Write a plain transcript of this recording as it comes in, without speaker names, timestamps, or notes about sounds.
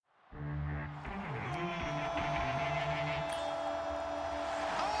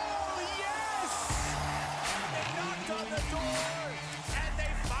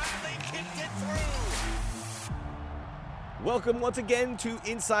Welcome once again to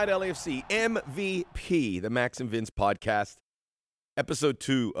Inside LAFC MVP, the Max and Vince podcast, episode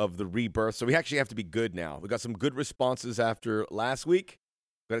 2 of the rebirth. So we actually have to be good now. We got some good responses after last week.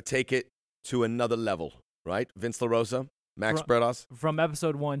 We're going to take it to another level, right? Vince LaRosa, Max Bredos. From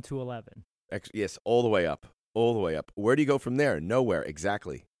episode 1 to 11. Yes, all the way up. All the way up. Where do you go from there? Nowhere,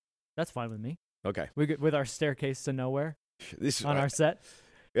 exactly. That's fine with me. Okay. With our staircase to nowhere This on our set.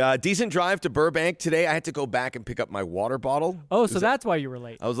 Decent drive to Burbank today. I had to go back and pick up my water bottle. Oh, so that's why you were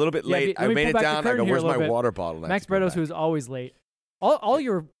late. I was a little bit late. I made it down. I go, where's my water bottle? Max Bredos, who's always late. All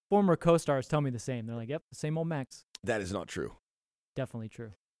your former co-stars tell me the same. They're like, yep, the same old Max. That is not true. Definitely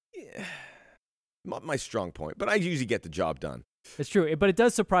true. Yeah. Not my strong point, but I usually get the job done. It's true. But it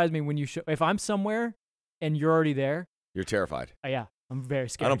does surprise me when you if I'm somewhere and you're already there. You're terrified. Yeah, I'm very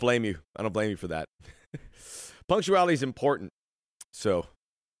scared. I don't blame you. I don't blame you for that. Punctuality is important. So,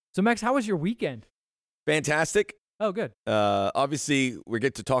 Max, how was your weekend? Fantastic. Oh, good. Obviously, we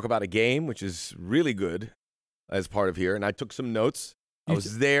get to talk about a game, which is really good as part of here. And I took some notes. I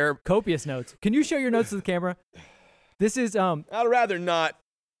was there. Copious notes. Can you show your notes to the camera? This is I'd rather not.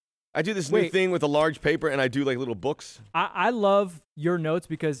 I do this new thing with a large paper, and I do like little books. I love your notes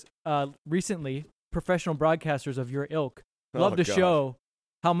because recently, professional broadcasters of your ilk love to show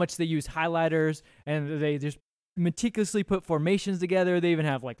how much they use highlighters, and they just meticulously put formations together. They even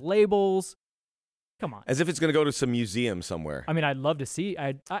have like labels. Come on. As if it's going to go to some museum somewhere. I mean, I'd love to see.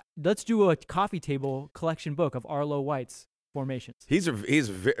 Let's do a coffee table collection book of Arlo White's formations.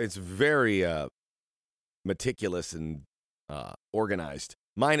 It's very meticulous and organized.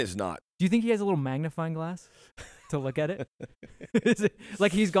 Mine is not. Do you think he has a little magnifying glass to look at it? Is it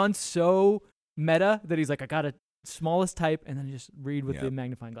like he's gone so meta that he's like, I got a smallest type, and then just read with the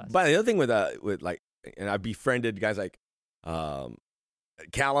magnifying glass. But the other thing with like, and I befriended guys like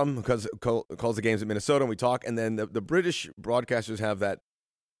Callum, because calls the games at Minnesota, and we talk, and then the British broadcasters have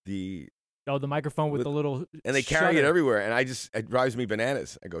the microphone with the little and they carry it everywhere, and it drives me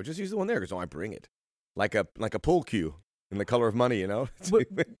bananas. I go, just use the one there, because I bring it like a pool cue in The Color of Money, you know.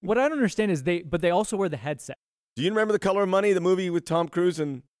 What I don't understand is they also wear the headset. Do you remember The Color of Money, the movie with Tom Cruise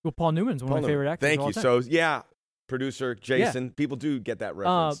and Paul Newman's one of my favorite actors. Thank you. So yeah. Producer Jason, people do get that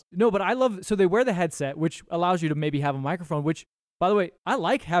reference. No, but I love. So they wear the headset, which allows you to maybe have a microphone. Which, by the way, I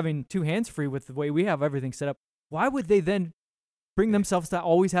like having two hands free with the way we have everything set up. Why would they then bring themselves to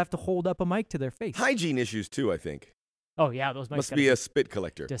always have to hold up a mic to their face? Hygiene issues too, I think. Oh yeah, those mics must be a spit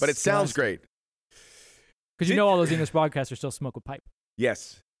collector, but it sounds great. Because all those English broadcasters still smoke a pipe.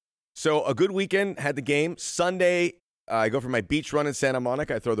 Yes. So a good weekend. Had the game Sunday. I go for my beach run in Santa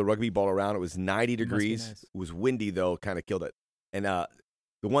Monica. I throw the rugby ball around. It was 90 degrees. Nice. It was windy, though, kind of killed it. And the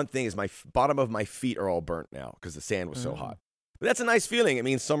one thing is my bottom of my feet are all burnt now because the sand was so hot. But that's a nice feeling. It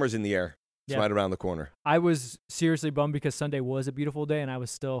means summer's in the air. It's right around the corner. I was seriously bummed because Sunday was a beautiful day, and I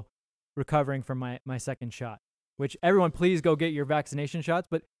was still recovering from my second shot, which everyone, please go get your vaccination shots,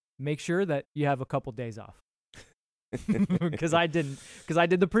 but make sure that you have a couple days off. Because I did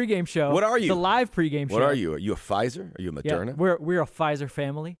the pregame show. What are you? The live pregame show. What are you? Are you a Pfizer? Are you a Moderna? Yeah, we're a Pfizer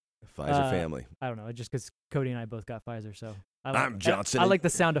family. Pfizer family. I don't know. Just because Cody and I both got Pfizer, so I'm Johnson. I like the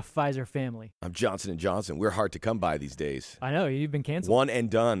sound of Pfizer family. I'm Johnson & Johnson. We're hard to come by these days. I know. You've been canceled. One and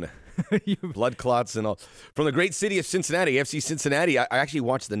done. Blood clots and all. From the great city of Cincinnati, FC Cincinnati, I actually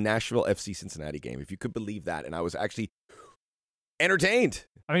watched the Nashville FC Cincinnati game, if you could believe that, and I was actually entertained.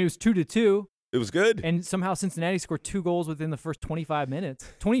 I mean, it was 2-2. It was good. And somehow Cincinnati scored 2 goals within the first 25 minutes.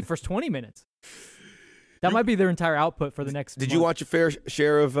 First 20 minutes. That might be their entire output for the next Did month. You watch a fair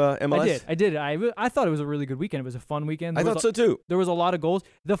share of MLS? I did. I thought it was a really good weekend. It was a fun weekend. I thought so too. There was a lot of goals.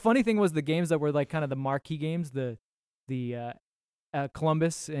 The funny thing was the games that were like kind of the marquee games, the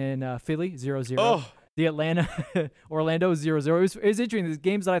Columbus and Philly 0-0. Oh. The Atlanta Orlando 0-0. It was interesting. The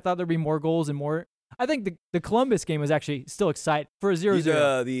games that I thought there'd be more goals and more. I think the Columbus game was actually still exciting for a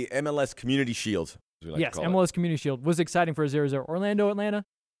 0-0. The MLS Community Shield. Yes, MLS Community Shield was exciting for a 0-0. Orlando, Atlanta,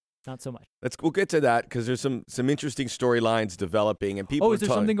 not so much. We'll get to that because there's some interesting storylines developing and people. Oh, is there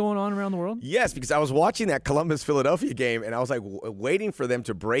something going on around the world? Yes, because I was watching that Columbus Philadelphia game and I was like waiting for them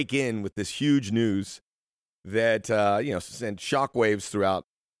to break in with this huge news that sent shockwaves throughout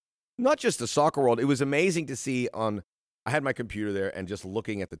not just the soccer world. It was amazing to see I had my computer there and just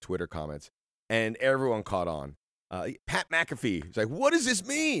looking at the Twitter comments. And everyone caught on. Pat McAfee. He's like, what does this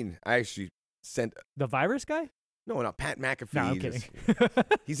mean? I actually sent... The virus guy? No, not Pat McAfee. No, I'm kidding.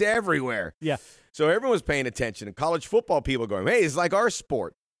 He's everywhere. Yeah. So everyone was paying attention. And college football people going, hey, it's like our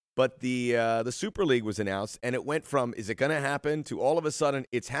sport. But the Super League was announced, and it went from, is it going to happen, to all of a sudden,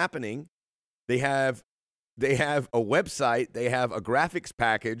 it's happening. They have They have a website. They have a graphics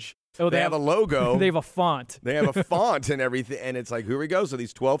package. Oh, they have a logo. They have a font. They have a font and everything. And it's like, here we go. So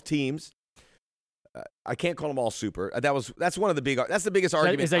these 12 teams. I can't call them all super. That's one of the that's the biggest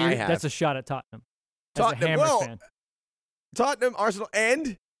argument I have. That's a shot at Tottenham. As a Hammers fan. Tottenham, Arsenal,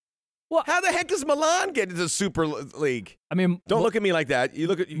 and how the heck does Milan get into the Super League? I mean, don't look at me like that. You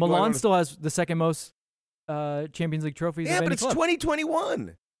look at Milan still has the second most Champions League trophies. Yeah, of but any it's club.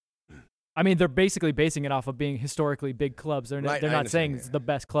 2021. I mean, they're basically basing it off of being historically big clubs. They're not saying it's the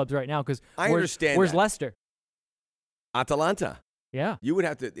best clubs right now because where's Leicester? Atalanta. Yeah. You would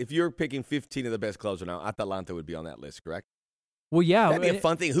have to, if you're picking 15 of the best clubs right now, Atalanta would be on that list, correct? Well, yeah. That'd be a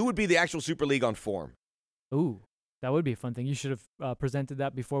fun thing. Who would be the actual Super League on form? Ooh, that would be a fun thing. You should have presented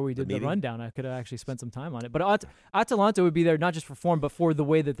that before we did the rundown. I could have actually spent some time on it. But Atalanta would be there not just for form, but for the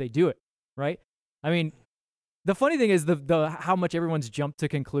way that they do it, right? I mean, the funny thing is the how much everyone's jumped to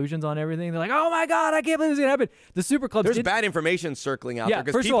conclusions on everything. They're like, oh my God, I can't believe this is going to happen. The super clubs. There's bad information circling out there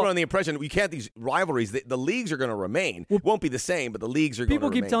because people are on the impression we can't these rivalries. The leagues are going to remain. It won't be the same, but the leagues are going to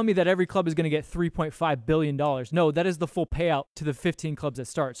remain. People keep telling me that every club is going to get $3.5 billion. No, that is the full payout to the 15 clubs that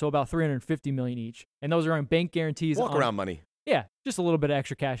start. So about $350 million each. And those are on bank guarantees. Walk around money. Yeah, just a little bit of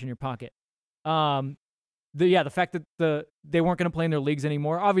extra cash in your pocket. The fact that they weren't going to play in their leagues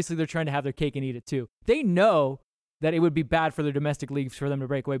anymore, obviously they're trying to have their cake and eat it too. They know that it would be bad for their domestic leagues for them to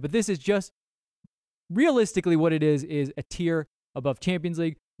break away. But this is just realistically what it is a tier above Champions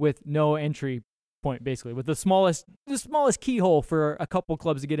League with no entry point, basically, with the smallest keyhole for a couple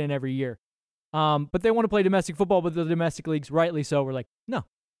clubs to get in every year. But they want to play domestic football, but the domestic leagues, rightly so, we're like, no,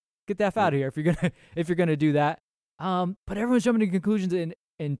 get the F out of here if you're gonna do that. But everyone's jumping to conclusions,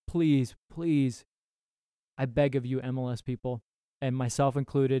 and please, I beg of you, MLS people, and myself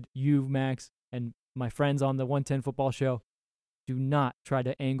included, you, Max, and my friends on the 110 Football Show, do not try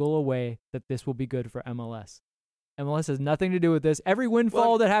to angle away that this will be good for MLS. MLS has nothing to do with this. Every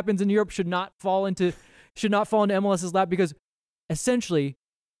windfall that happens in Europe should not fall into MLS's lap because essentially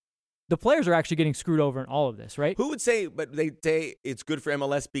the players are actually getting screwed over in all of this, right? Who would say, but they say it's good for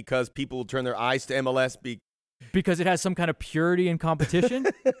MLS because people will turn their eyes to MLS because it has some kind of purity in competition?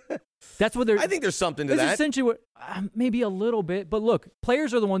 That's what they're. I think there's something to that. That's essentially what, maybe a little bit. But look,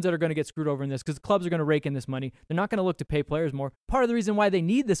 players are the ones that are going to get screwed over in this because clubs are going to rake in this money. They're not going to look to pay players more. Part of the reason why they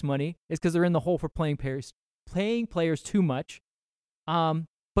need this money is because they're in the hole for playing players too much.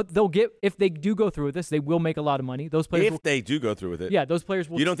 But they'll get, if they do go through with this, they will make a lot of money. Those players they do go through with it. Yeah, those players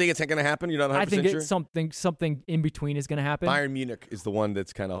will. You don't think it's going to happen? You're not 100% sure? I think something in between is going to happen. Bayern Munich is the one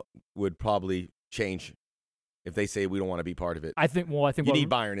that's kind of would probably change if they say we don't want to be part of it. I think you need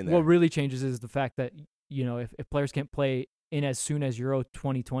Bayern in there. What really changes is the fact that, if players can't play in as soon as Euro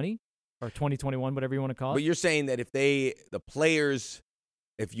 2020 or 2021, whatever you want to call it. But you're saying that if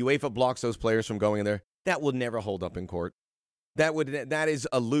UEFA blocks those players from going in there, that will never hold up in court. That is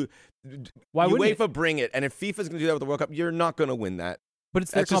a Why UEFA bring it, and if FIFA's going to do that with the World Cup, you're not going to win that. But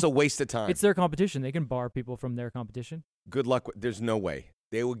that's just a waste of time. It's their competition. They can bar people from their competition. Good luck. There's no way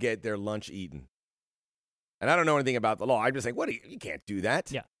they will get their lunch eaten. And I don't know anything about the law. I'm just saying, you can't do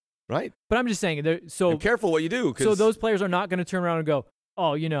that. Yeah. Right? But I'm just saying, so careful what you do. So those players are not going to turn around and go,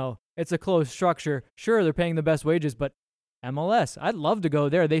 oh, it's a closed structure. Sure, they're paying the best wages, but MLS, I'd love to go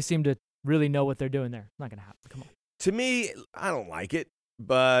there. They seem to really know what they're doing there. It's not going to happen. Come on. To me, I don't like it,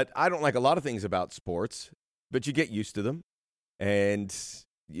 but I don't like a lot of things about sports, but you get used to them and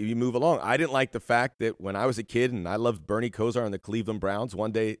you move along. I didn't like the fact that when I was a kid and I loved Bernie Kosar and the Cleveland Browns,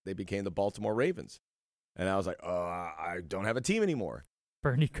 one day they became the Baltimore Ravens. And I was like, I don't have a team anymore.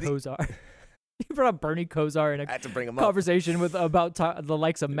 Bernie Kosar. You brought up Bernie Kosar in I had to bring him conversation about the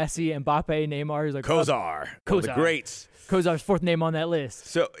likes of Messi, Mbappe, Neymar. He's like, Kosar. The greats. Kosar's fourth name on that list.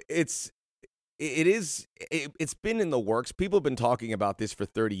 So it's been in the works. People have been talking about this for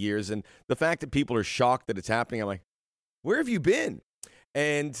 30 years. And the fact that people are shocked that it's happening, I'm like, where have you been?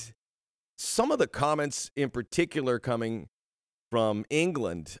 And some of the comments in particular coming from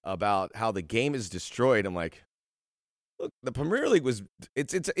England about how the game is destroyed. I'm like, look, the Premier League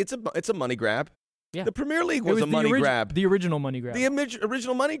it's a money grab. Yeah. The Premier League was a money grab. The original money grab. The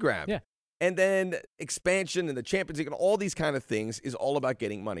original money grab. Yeah. And then expansion and the Champions League and all these kind of things is all about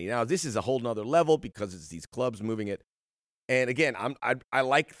getting money. Now, this is a whole nother level because it's these clubs moving it. And again, I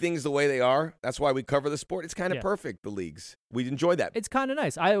like things the way they are. That's why we cover the sport. It's kind of perfect, the leagues. We enjoy that. It's kind of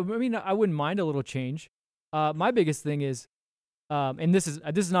nice. I mean, I wouldn't mind a little change. My biggest thing is, and this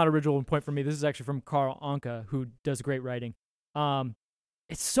is not an original point for me. This is actually from Carl Anka, who does great writing.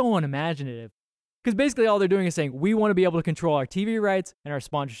 It's so unimaginative because basically all they're doing is saying we want to be able to control our TV rights and our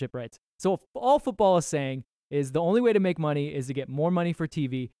sponsorship rights. So all football is saying is the only way to make money is to get more money for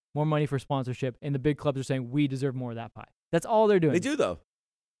TV. more money for sponsorship, and the big clubs are saying we deserve more of that pie. That's all they're doing. They do, though.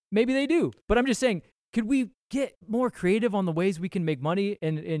 Maybe they do, but I'm just saying, could we get more creative on the ways we can make money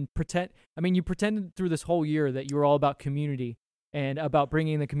and pretend? I mean, you pretended through this whole year that you were all about community and about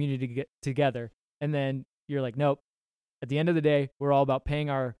bringing the community together, and then you're like, nope. At the end of the day, we're all about paying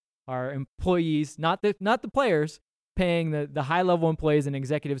our employees, not the players, paying the high level employees and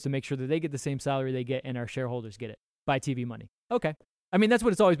executives to make sure that they get the same salary they get and our shareholders get it by TV money. Okay. I mean, that's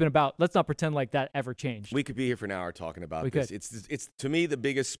what it's always been about. Let's not pretend like that ever changed. We could be here for an hour talking about this. It's to me the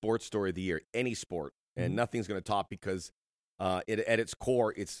biggest sports story of the year, any sport, and nothing's going to top because at its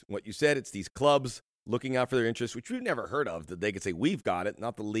core, it's what you said. It's these clubs looking out for their interests, which we've never heard of, that they could say, we've got it,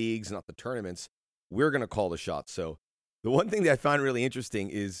 not the leagues, not the tournaments. We're going to call the shots. So the one thing that I find really interesting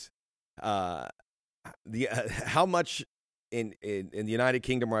is how much in the United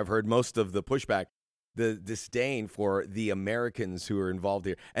Kingdom, where I've heard most of the pushback, the disdain for the Americans who are involved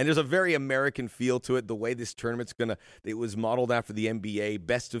here. And there's a very American feel to it. The way this tournament's it was modeled after the NBA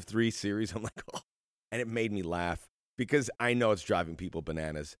best of 3 series. I'm like, oh, and it made me laugh because I know it's driving people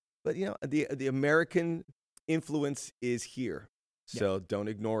bananas. But, you know, the American influence is here. So don't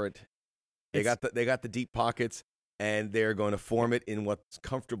ignore it. They got the deep pockets, and they're going to form it in what's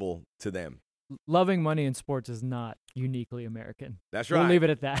comfortable to them. Loving money in sports is not uniquely American. That's right. We'll leave it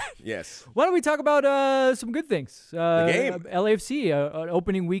at that. Yes. Why don't we talk about some good things? The game. LAFC, an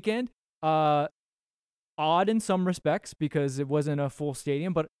opening weekend. Odd in some respects because it wasn't a full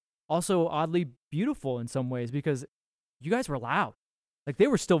stadium, but also oddly beautiful in some ways because you guys were loud. Like, they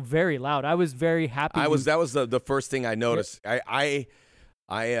were still very loud. I was very happy. That was the first thing I noticed. I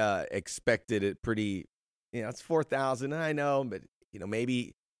expected it pretty, you know, it's 4,000. I know, but, you know,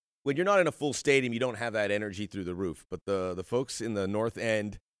 maybe when you're not in a full stadium, you don't have that energy through the roof. But the folks in the North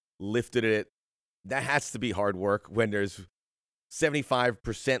End lifted it. That has to be hard work when there's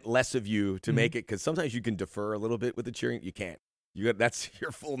 75% less of you to make it, because sometimes you can defer a little bit with the cheering. You can't. That's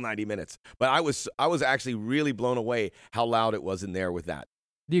your full 90 minutes. But I was actually really blown away how loud it was in there with that.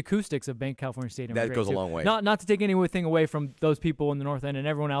 The acoustics of Bank California Stadium that goes too. a long way. Not to take anything away from those people in the North End and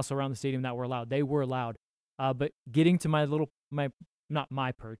everyone else around the stadium that were loud. They were loud. But getting to not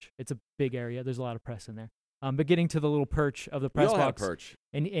my perch. It's a big area. There's a lot of press in there. But getting to the little perch of the press box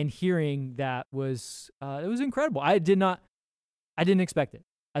and hearing that was it was incredible. I didn't expect it.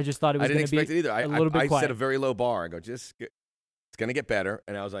 I just thought it was going to be a little bit quiet. I set a very low bar. I go, it's going to get better.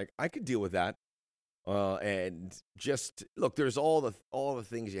 And I was like, I could deal with that. And just look, there's all the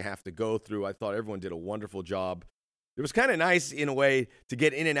things you have to go through. I thought everyone did a wonderful job. It was kind of nice in a way to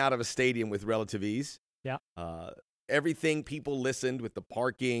get in and out of a stadium with relative ease. Yeah. Everything, people listened with the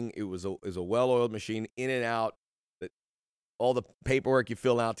parking. It was a well-oiled machine, in and out. All the paperwork you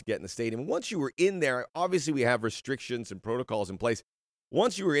fill out to get in the stadium. Once you were in there, obviously we have restrictions and protocols in place.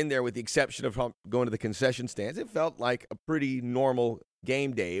 Once you were in there, with the exception of going to the concession stands, it felt like a pretty normal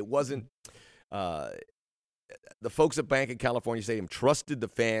game day. It wasn't. The folks at Bank of California Stadium trusted the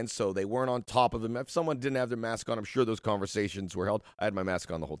fans, so they weren't on top of them. If someone didn't have their mask on, I'm sure those conversations were held. I had my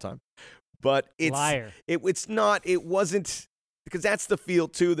mask on the whole time. But it wasn't, because that's the feel,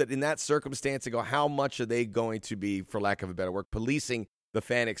 too, that in that circumstance, they go, how much are they going to be, for lack of a better word, policing the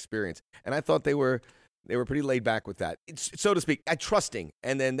fan experience? And I thought they were pretty laid back with that, so to speak, trusting.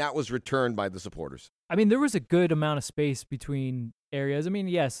 And then that was returned by the supporters. I mean, there was a good amount of space between areas. I mean,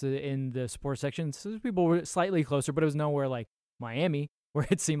 yes, in the sports sections, people were slightly closer, but it was nowhere like Miami, where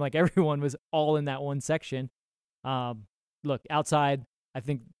it seemed like everyone was all in that one section. Look, outside, I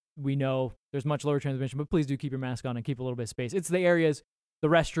think we know there's much lower transmission, but please do keep your mask on and keep a little bit of space. It's the areas, the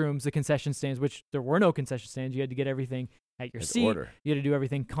restrooms, the concession stands, which there were no concession stands. You had to get everything at your seat. Order. You had to do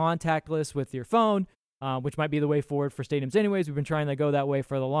everything contactless with your phone, which might be the way forward for stadiums anyways. We've been trying to go that way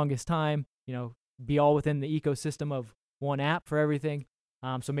for the longest time, be all within the ecosystem of one app for everything.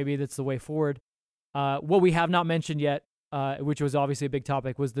 So maybe that's the way forward. What we have not mentioned yet, which was obviously a big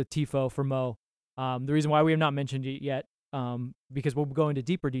topic, was the TIFO for Mo. The reason why we have not mentioned it yet, because we'll go into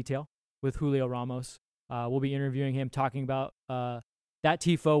deeper detail with Julio Ramos. We'll be interviewing him, talking about that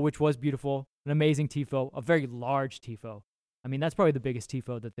TIFO, which was beautiful, an amazing TIFO, a very large TIFO. I mean, that's probably the biggest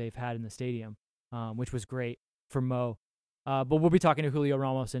TIFO that they've had in the stadium, which was great for Mo. But we'll be talking to Julio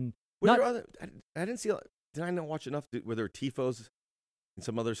Ramos. And I didn't see. Did I not watch enough? Were there TIFOs in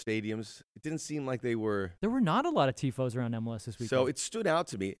some other stadiums? It didn't seem like they were. There were not a lot of TIFOs around MLS this weekend. So it stood out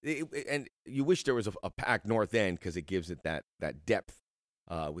to me. And you wish there was a packed North End, because it gives it that depth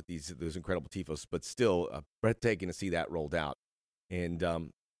with those incredible TIFOs. But still, breathtaking to see that rolled out. And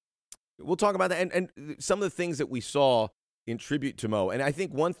we'll talk about that. And some of the things that we saw in tribute to Mo. And I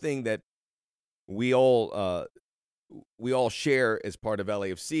think one thing that we all we all share as part of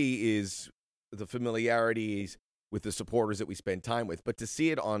LAFC is the familiarities with the supporters that we spend time with. But to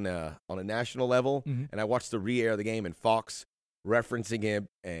see it on a national level, and I watched the re-air of the game and Fox referencing it,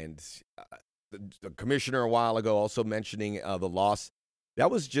 and the commissioner a while ago also mentioning the loss. That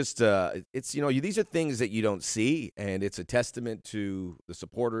was just, it's, these are things that you don't see, and it's a testament to the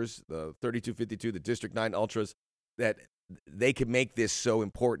supporters, the 3252, the District 9 Ultras, that they can make this so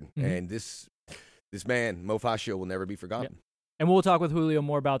important. And this man, Mo Fascio, will never be forgotten. Yep. And we'll talk with Julio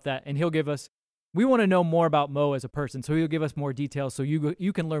more about that, and he'll give us, we want to know more about Mo as a person, so he'll give us more details so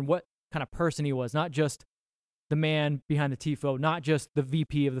you can learn what kind of person he was, not just the man behind the TIFO, not just the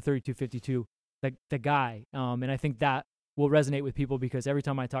VP of the 3252, the guy. And I think that will resonate with people because every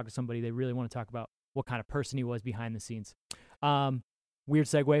time I talk to somebody, they really want to talk about what kind of person he was behind the scenes. Weird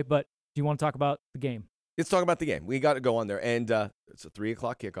segue, but do you want to talk about the game? Let's talk about the game. We got to go on there. And it's a 3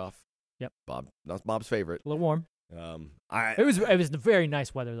 o'clock kickoff. Yep. That's Bob's favorite. A little warm. It was very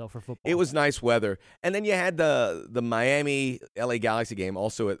nice weather, though, for football. It was nice weather. And then you had the Miami-LA Galaxy game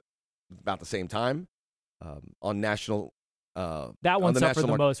also at about the same time on national. That one suffered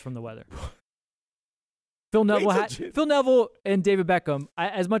the most from the weather. Phil Neville and David Beckham,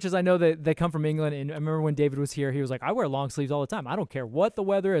 as much as I know that they come from England, and I remember when David was here, he was like, I wear long sleeves all the time. I don't care what the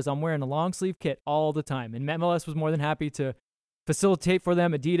weather is. I'm wearing a long sleeve kit all the time. And MLS was more than happy to facilitate for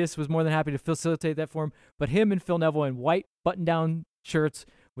them. Adidas was more than happy to facilitate that for him. But him and Phil Neville in white button-down shirts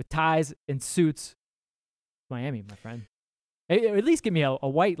with ties and suits, Miami, my friend. At least give me a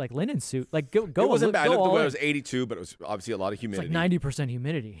white linen suit. Go. It wasn't bad. The weather was 82, but it was obviously a lot of humidity. It's like 90%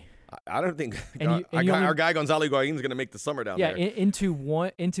 humidity. I don't think our guy Gonzalo Higuain is going to make the summer down there. Yeah, into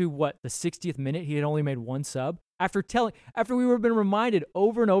what, the 60th minute, he had only made one sub. After we were been reminded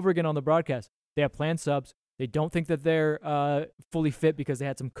over and over again on the broadcast, they have planned subs. They don't think that they're fully fit because they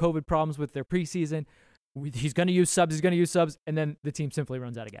had some COVID problems with their preseason. He's going to use subs, and then the team simply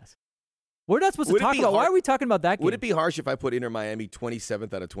runs out of gas. We're not supposed to talk about. Why are we talking about that game? Would it be harsh if I put Inter Miami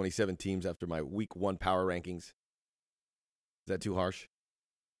 27th out of 27 teams after my week 1 power rankings? Is that too harsh?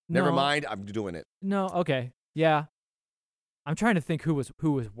 No. Never mind, I'm doing it. No, okay. Yeah. I'm trying to think who was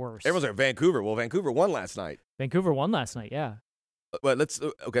worse. Everyone's like Vancouver. Well, Vancouver won last night. Yeah. But let's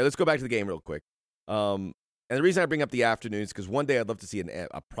go back to the game real quick. And the reason I bring up the afternoons is because one day I'd love to see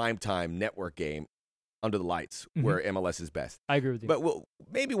a primetime network game under the lights where MLS is best. I agree with you. But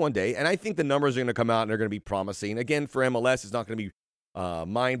maybe one day, and I think the numbers are going to come out and they're going to be promising. Again, for MLS, it's not going to be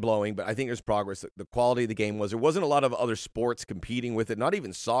mind-blowing, but I think there's progress. The quality of the game there wasn't a lot of other sports competing with it, not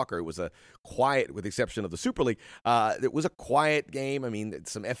even soccer. It was a quiet, with the exception of the Super League, it was a quiet game. I mean,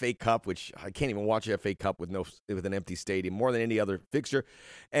 some FA Cup, which I can't even watch FA Cup with an empty stadium, more than any other fixture,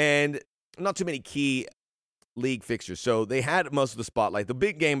 and not too many key league fixtures. So they had most of the spotlight. The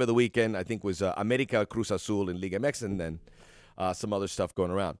big game of the weekend, I think, was America Cruz Azul in Liga MX, and then some other stuff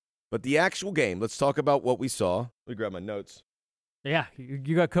going around. But the actual game, let's talk about what we saw. Let me grab my notes. Yeah,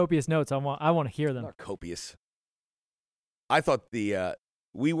 you got copious notes. I want to hear them. Not copious. I thought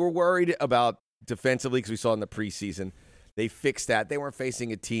we were worried about defensively because we saw in the preseason. They fixed that. They weren't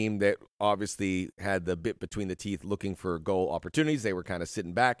facing a team that obviously had the bit between the teeth looking for goal opportunities. They were kind of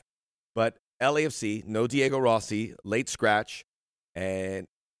sitting back. But LAFC, no Diego Rossi, late scratch, and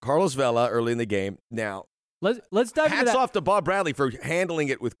Carlos Vela early in the game. Now, let's dive into that. Hats off to Bob Bradley for handling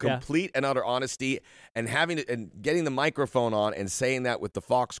it with complete and utter honesty and getting the microphone on and saying that with the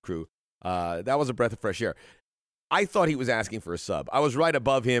Fox crew. That was a breath of fresh air. I thought he was asking for a sub. I was right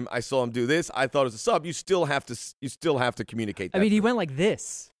above him. I saw him do this. I thought it was a sub. You still have to communicate that. I mean, he went like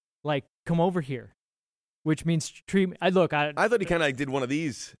this, like come over here, which means treat me. I thought he kind of did one of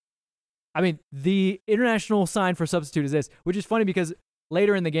these. I mean, the international sign for substitute is this, which is funny because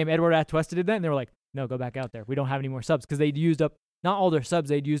later in the game, Edward Atuesta did that, and they were like, no, go back out there. We don't have any more subs because they'd used up, not all their subs,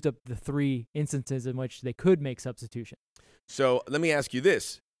 they'd used up the 3 instances in which they could make substitution. So let me ask you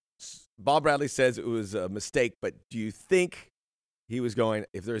this. Bob Bradley says it was a mistake, but do you think he was going,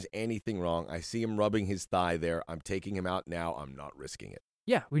 if there's anything wrong, I see him rubbing his thigh there, I'm taking him out now, I'm not risking it?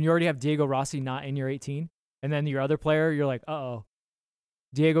 Yeah, when you already have Diego Rossi not in your 18, and then your other player, you're like, uh-oh.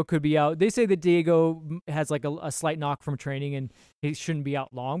 Diego could be out. They say that Diego has like a slight knock from training and he shouldn't be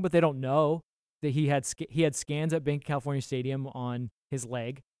out long, but they don't know that he had scans at Bank of California Stadium on his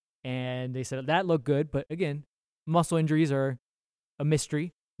leg, and they said that looked good. But again, muscle injuries are a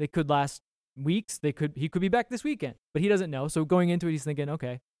mystery. They could last weeks. He could be back this weekend, but he doesn't know. So going into it, he's thinking,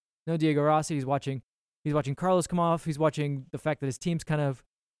 okay, no Diego Rossi. He's watching Carlos come off. He's watching the fact that his team's kind of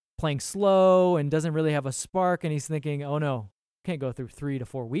playing slow and doesn't really have a spark, and he's thinking, oh no. Can't go through 3 to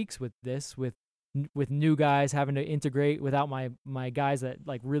 4 weeks with this, with new guys having to integrate without my guys that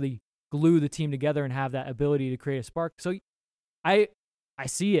like really glue the team together and have that ability to create a spark. So I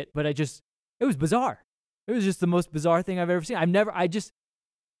see it, but it was bizarre. It was just the most bizarre thing I've ever seen.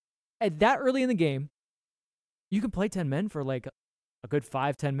 At that early in the game, you can play 10 men for like a good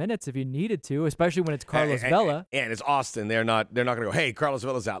 5-10 minutes if you needed to, especially when it's Carlos Vela. And it's Austin. They're not going to go, hey, Carlos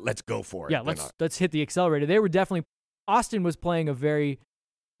Vela's out. Let's go for it. Yeah, let's hit the accelerator. They were definitely Austin was playing a very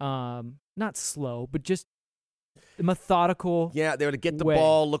not slow, but just methodical. Yeah, they were to get the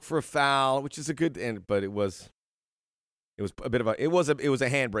ball, look for a foul, which is a good end, but it was a bit of a it was a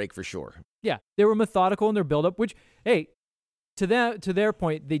handbrake for sure. Yeah, they were methodical in their buildup, which hey, to their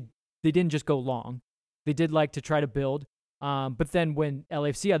point, they didn't just go long. They did like to try to build. But then when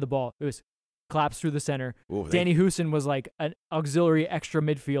LAFC had the ball, it was collapse through the center. Ooh, Danny Houston was like an auxiliary extra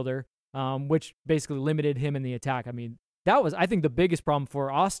midfielder, which basically limited him in the attack. I mean, that was, I think, the biggest problem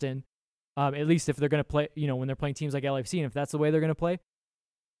for Austin, at least if they're going to play, when they're playing teams like LAFC, and if that's the way they're going to play,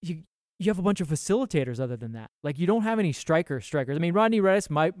 you have a bunch of facilitators other than that. Like, you don't have any strikers. I mean, Rodney Redis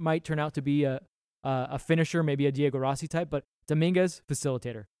might turn out to be a finisher, maybe a Diego Rossi type, but Dominguez,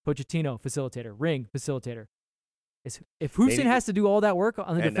 facilitator. Pochettino, facilitator. Ring, facilitator. If Houston has to do all that work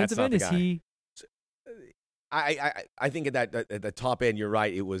on the defensive end, is he? I think at the top end, you're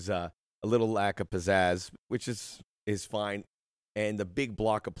right. It was a little lack of pizzazz, which is fine. And the big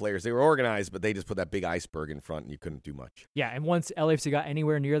block of players, they were organized, but they just put that big iceberg in front, and you couldn't do much. Yeah, and once LAFC got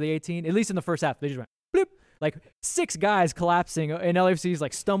anywhere near the 18, at least in the first half, they just went bloop, like 6 guys collapsing, and LAFC's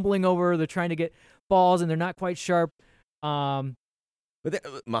like stumbling over. They're trying to get balls, and they're not quite sharp. But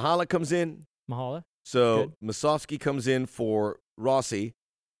Mahala comes in. So Musovski comes in for Rossi.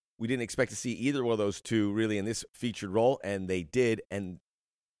 We didn't expect to see either one of those two really in this featured role, and they did. And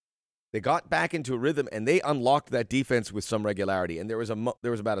they got back into a rhythm, and they unlocked that defense with some regularity. And there was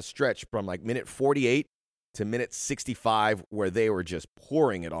about a stretch from like minute 48 to minute 65 where they were just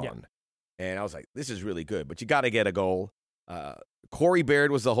pouring it on. Yeah. And I was like, this is really good, but you got to get a goal. Corey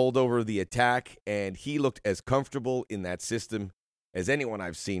Baird was the holdover of the attack, and he looked as comfortable in that system as anyone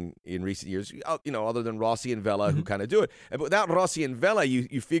I've seen in recent years, other than Rossi and Vela, who kind of do it. But without Rossi and Vela,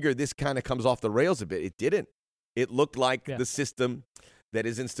 you figure this kind of comes off the rails a bit. It didn't. It looked like the system that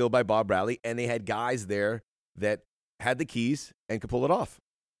is instilled by Bob Bradley, and they had guys there that had the keys and could pull it off.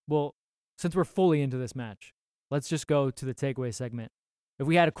 Well, since we're fully into this match, let's just go to the takeaway segment. If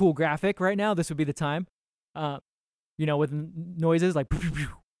we had a cool graphic right now, this would be the time. With noises like pew, pew, pew.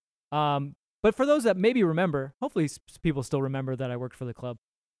 But for those that maybe remember, hopefully people still remember that I worked for the club.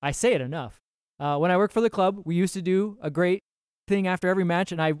 I say it enough. When I worked for the club, we used to do a great thing after every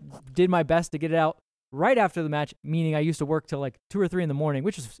match, and I did my best to get it out right after the match, meaning I used to work till like 2 or 3 in the morning,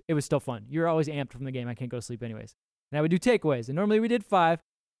 it was still fun. You're always amped from the game. I can't go to sleep anyways. And I would do takeaways, and normally we did 5.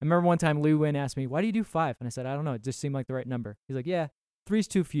 I remember one time Lou Wynn asked me, why do you do 5? And I said, I don't know. It just seemed like the right number. He's like, yeah, 3's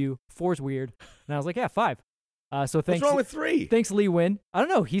too few, 4's weird. And I was like, yeah, 5. So thanks. What's wrong with 3? Thanks, Lee Wynn. I don't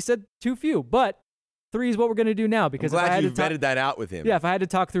know. He said too few, but 3 is what we're going to do now. Because I'm glad if I had you vetted that out with him. Yeah, if I had to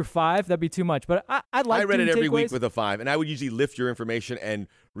talk through 5, that'd be too much. But I read it every week with a 5, and I would usually lift your information and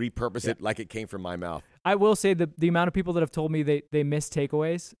repurpose it like it came from my mouth. I will say the amount of people that have told me they miss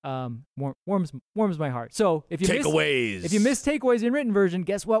takeaways warms my heart. So if you miss takeaways in written version,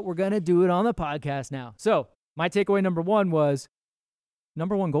 guess what? We're going to do it on the podcast now. So my takeaway number 1 was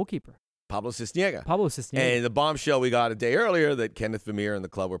number 1 goalkeeper. Pablo Cisniega. And the bombshell we got a day earlier that Kenneth Vermeer and the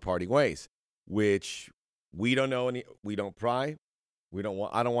club were parting ways, which we don't know we don't pry. I don't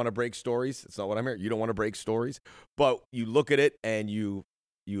want to break stories. It's not what I'm here. You don't want to break stories. But you look at it and you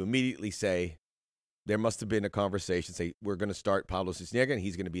immediately say, there must have been a conversation. Say, we're going to start Pablo Cisniega, and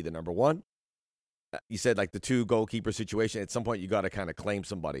he's going to be the number 1. You said like the 2 goalkeeper situation. At some point, you got to kind of claim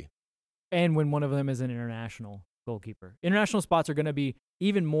somebody. And when one of them is an international goalkeeper. International spots are going to be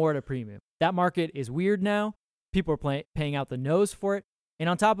even more at a premium. That market is weird now. People are paying out the nose for it. And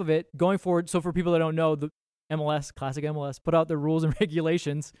on top of it, going forward, so for people that don't know, the MLS, classic MLS, put out their rules and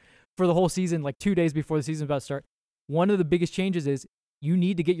regulations for the whole season, like 2 days before the season's about to start. One of the biggest changes is you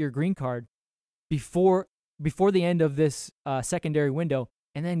need to get your green card before the end of this secondary window.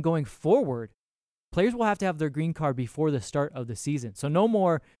 And then going forward, players will have to have their green card before the start of the season. So no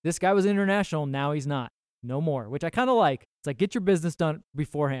more, this guy was international, now he's not. No more, which I kind of like. It's like, get your business done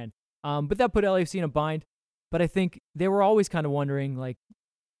beforehand. But that put LAFC in a bind. But I think they were always kind of wondering, like,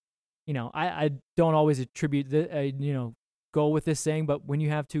 I don't always attribute go with this saying, but when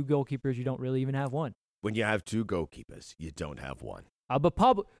you have 2 goalkeepers, you don't really even have 1. When you have 2 goalkeepers, you don't have 1. But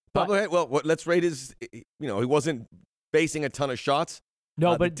Pablo, let's rate his, he wasn't facing a ton of shots.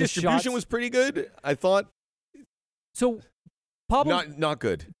 No, but the distribution was pretty good, I thought. So Pablo, not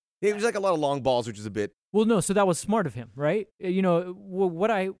good. It was like a lot of long balls, which is a bit Well, no, so that was smart of him, right?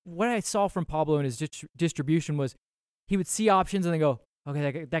 What I saw from Pablo in his distribution was he would see options and then go,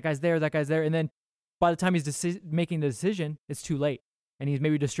 okay, that guy's there, and then by the time he's making the decision, it's too late, and he's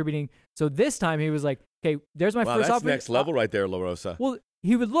maybe distributing. So this time he was like, okay, there's my first option. That's next level right there, La Rosa. Well,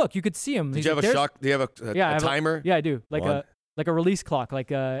 he would look, you could see him. Did you have a shock? Do you have a timer? Yeah, I do. Like a release clock,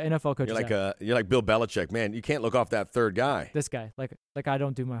 like a NFL coach. You're like Bill Belichick, man. You can't look off that third guy. This guy, like I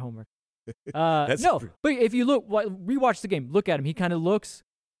don't do my homework. No, but if you rewatch the game, look at him. He kind of looks.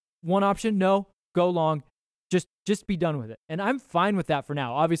 One option, no, go long, just be done with it. And I'm fine with that for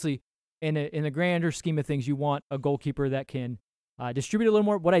now. Obviously, in the grander scheme of things, you want a goalkeeper that can distribute a little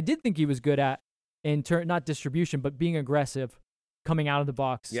more. What I did think he was good at, not distribution, but being aggressive, coming out of the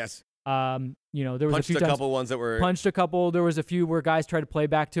box. Yes. There was punched a few couple ones that were punched a couple. There was a few where guys tried to play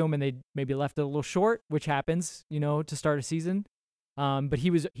back to him and they maybe left it a little short, which happens, to start a season. But he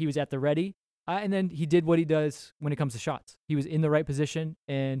was at the ready, and then he did what he does when it comes to shots. He was in the right position,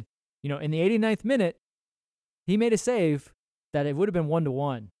 and in the 89th minute, he made a save that it would have been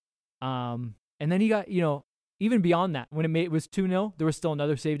 1-1. And then he got even beyond that, when it was 2-0, there was still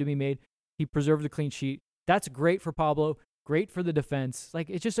another save to be made. He preserved the clean sheet. That's great for Pablo. Great for the defense. Like,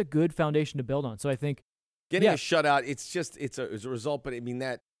 it's just a good foundation to build on. So I think getting a shutout, it's a result, but I mean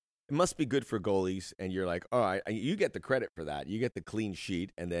that it must be good for goalies. And you're like, all right, you get the credit for that. You get the clean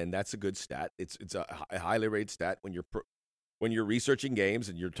sheet, and then that's a good stat. It's a highly rated stat when you're researching games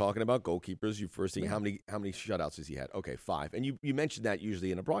and you're talking about goalkeepers. You first think how many shutouts has he had? Okay, 5. And you mentioned that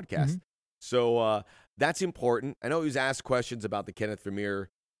usually in a broadcast. Mm-hmm. So that's important. I know he was asked questions about the Kenneth Vermeer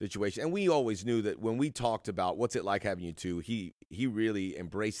situation, and we always knew that when we talked about what's it like having you two, he really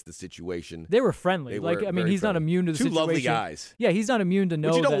embraced the situation. They were friendly. He's friendly. Not immune to the situation. Two lovely guys. Yeah, he's not immune to know.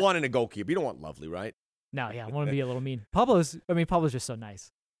 But you don't want in a goalkeeper. You don't want lovely, right? No, yeah, I want to be a little mean. Pablo's just so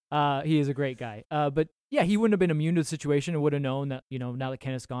nice. He is a great guy. But yeah, he wouldn't have been immune to the situation and would have known that, now that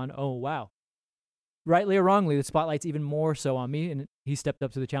Kenneth's gone, oh wow. Rightly or wrongly, the spotlight's even more so on me, and he stepped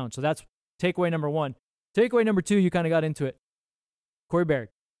up to the challenge. So that's takeaway number 1. Takeaway number 2, you kind of got into it. Corey Baird.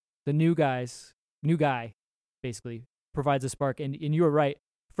 The new guy, basically, provides a spark. And you were right.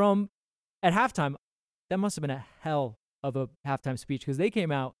 At halftime, that must have been a hell of a halftime speech, because they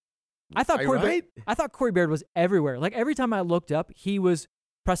came out. I thought Corey Baird was everywhere. Like, every time I looked up, he was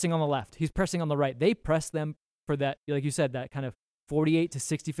pressing on the left. He's pressing on the right. They pressed them for that, like you said, that kind of 48 to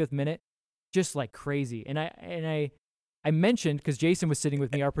 65th minute, just like crazy. And I mentioned, because Jason was sitting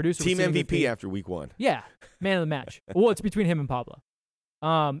with me, our producer. Team MVP after week 1. Yeah, man of the match. Well, it's between him and Pablo.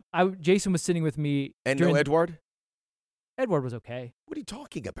 Jason was sitting with me. And no Edward? Edward was okay. What are you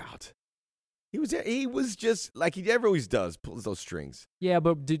talking about? He was just like he always does, pulls those strings. Yeah,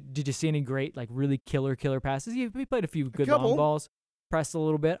 but did you see any great, like, really killer passes? He played a few good long balls, pressed a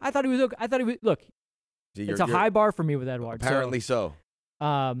little bit. I thought he was okay. Look, it's a high bar for me with Edward. Apparently so.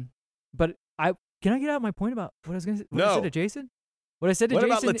 But can I get out my point about what I was going to say? What I said to Jason? What I said to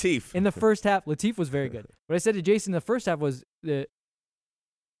Jason about Latif? In the first half, Latif was very good. What I said to Jason in the first half was that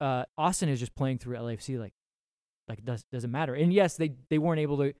Austin is just playing through LAFC like it doesn't matter. And yes, they weren't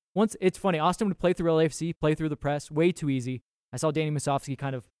able to. Once it's funny, Austin would play through LAFC, play through the press, way too easy. I saw Danny Musovski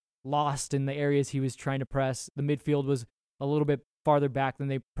kind of lost in the areas he was trying to press. The midfield was a little bit farther back than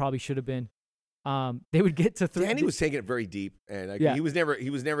they probably should have been. They would get to 3. Danny was taking it very deep, and he was never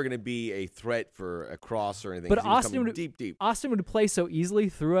going to be a threat for a cross or anything. But Austin would deep. Austin would play so easily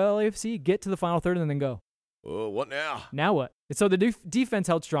through LAFC, get to the final third, and then go, oh, what now? Now what? And so the defense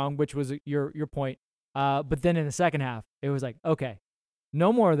held strong, which was your point. But then in the second half, it was like, okay,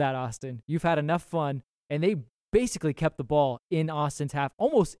 no more of that, Austin. You've had enough fun. And they basically kept the ball in Austin's half,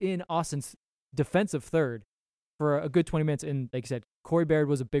 almost in Austin's defensive third for a good 20 minutes. And like I said, Corey Baird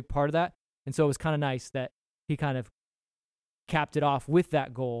was a big part of that. And so it was kind of nice that he kind of capped it off with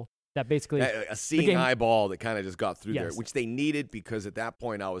that goal that basically a seeing eye ball that kind of just got through yes. there, which they needed, because at that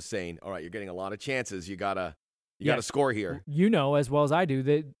point I was saying, all right, you're getting a lot of chances. You gotta score here. As well as I do,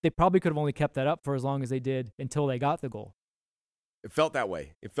 they probably could have only kept that up for as long as they did until they got the goal. It felt that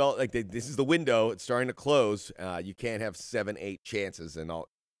way. It felt like this is the window. It's starting to close. You can't have 7-8 chances and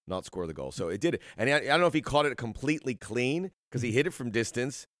not score the goal. So it did it. And I don't know if he caught it completely clean, because he hit it from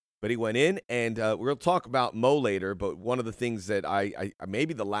distance, but he went in. And we're going to talk about Mo later. But one of the things that I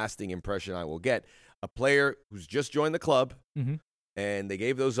maybe the lasting impression I will get, a player who's just joined the club, and they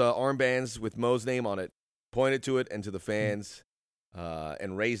gave those armbands with Mo's name on it, pointed to it and to the fans,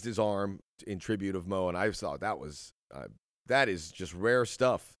 and raised his arm in tribute of Mo. And I thought that is just rare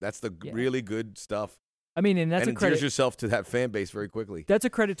stuff. That's the really good stuff. I mean, and that's a credit. Endears yourself to that fan base very quickly. That's a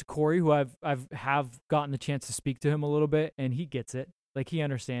credit to Corey, who I've gotten the chance to speak to him a little bit, and he gets it. Like, he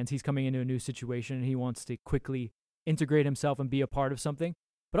understands he's coming into a new situation and he wants to quickly integrate himself and be a part of something.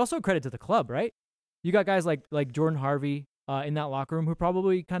 But also credit to the club, right? You got guys like Jordan Harvey in that locker room who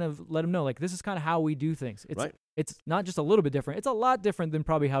probably kind of let him know, like, this is kind of how we do things. It's not just a little bit different. It's a lot different than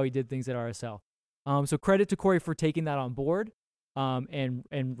probably how he did things at RSL. So credit to Corey for taking that on board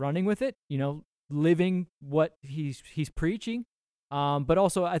and running with it, living what he's preaching. But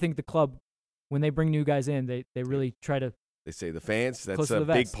also, I think the club, when they bring new guys in, they really try to. They say the fans, that's a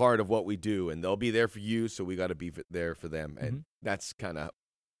big part of what we do, and they'll be there for you, so we got to be there for them. And that's kind of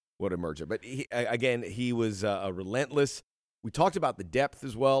what emerged. But he was relentless. We talked about the depth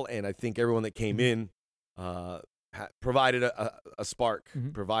as well, and I think everyone that came in provided a spark,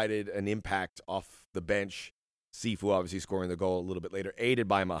 provided an impact off the bench. Sifu obviously scoring the goal a little bit later, aided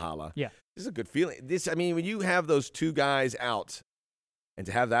by Mahala. Yeah. This is a good feeling. When you have those two guys out and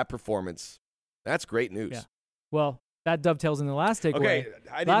to have that performance, that's great news. Yeah. Well, that dovetails in the last takeaway. Okay,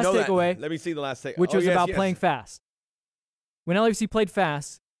 I didn't know takeaway, that. Let me see the last takeaway. Which was about playing fast. When LAFC played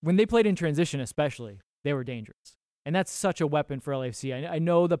fast, when they played in transition especially, they were dangerous. And that's such a weapon for LAFC. I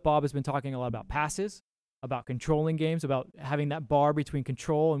know that Bob has been talking a lot about passes, about controlling games, about having that bar between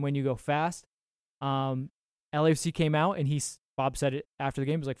control and when you go fast. LAFC came out, and Bob said it after the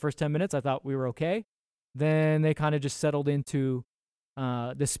game. It was like, first 10 minutes, I thought we were okay. Then they kind of just settled into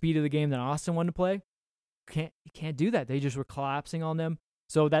the speed of the game that Austin wanted to play. You can't do that. They just were collapsing on them.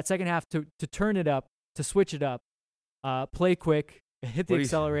 So that second half, to turn it up, to switch it up, play quick, hit the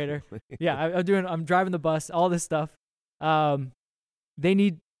accelerator. Yeah, I'm driving the bus, all this stuff. They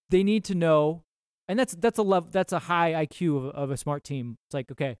need to know, and that's a high IQ of a smart team. It's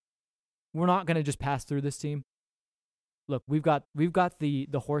like, okay, we're not going to just pass through this team. Look, we've got the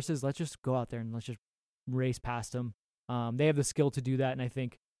horses. Let's just go out there and let's just race past them. They have the skill to do that, and I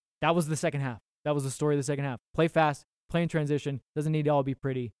think that was the second half. That was the story of the second half. Play fast, play in transition. Doesn't need to all be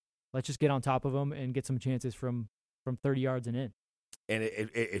pretty. Let's just get on top of them and get some chances from 30 yards and in. And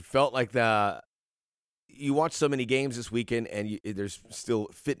it felt like you watch so many games this weekend, and there's still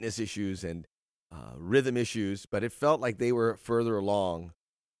fitness issues and rhythm issues, but it felt like they were further along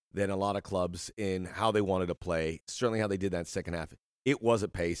than a lot of clubs in how they wanted to play, certainly how they did that second half. It was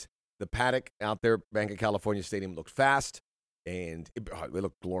at pace. The paddock out there, Banc of California Stadium, looked fast, and it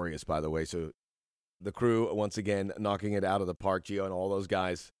looked glorious, by the way. So the crew, once again, knocking it out of the park, Gio and all those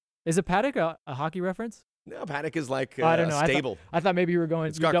guys. Is a paddock a hockey reference? No, paddock is like I don't know. stable. I thought maybe you were going.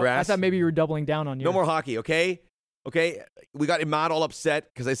 It's got grass. I thought maybe you were doubling down on your. No more hockey, okay? Okay, we got Imad all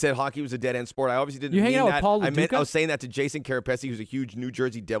upset because I said hockey was a dead-end sport. I obviously didn't mean that. You hanging out with Paul LaDuca? I was saying that to Jason Carapesi, who's a huge New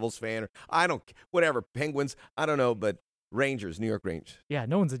Jersey Devils fan. Whatever, Penguins, I don't know, but Rangers, New York Rangers. Yeah,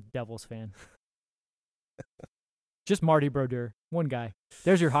 no one's a Devils fan. Just Marty Brodeur, one guy.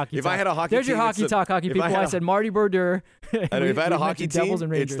 There's your hockey talk. If I had a hockey There's team, your hockey talk, hockey people. I said Marty Brodeur. If I had a hockey team, Devils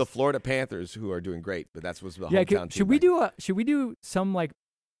and Rangers. it's the Florida Panthers who are doing great, but that's what's the hometown team. Should we do some, like,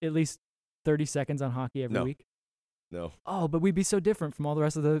 at least 30 seconds on hockey every week? No. Oh, but we'd be so different from all the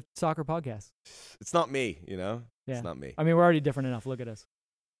rest of the soccer podcasts. It's not me, Yeah. It's not me. I mean, we're already different enough. Look at us.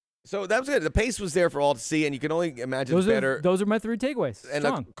 So that was good. The pace was there for all to see, and you can only imagine better. Those are my 3 takeaways.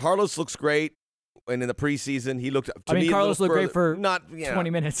 And Carlos looks great. And in the preseason, he looked. Carlos looked great for 20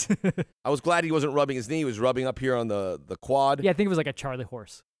 minutes. I was glad he wasn't rubbing his knee. He was rubbing up here on the quad. Yeah, I think it was like a Charlie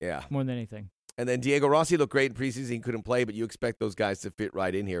horse. Yeah. More than anything. And then Diego Rossi looked great in preseason. He couldn't play, but you expect those guys to fit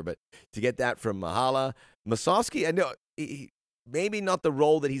right in here. But to get that from Mahala, Musovski, I know maybe not the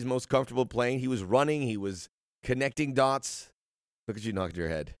role that he's most comfortable playing. He was running. He was connecting dots. Look at you knocked your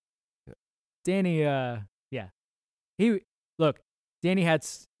head. Danny, Danny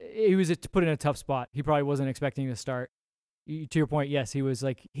he was put in a tough spot. He probably wasn't expecting to start. To your point, yes, he was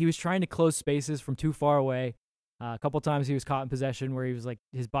trying to close spaces from too far away. A couple times he was caught in possession where he was like,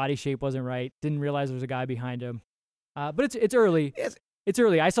 his body shape wasn't right. Didn't realize there was a guy behind him. But it's early. Yes. It's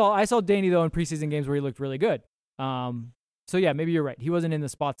early. I saw Danny though in preseason games where he looked really good. So yeah, maybe you're right. He wasn't in the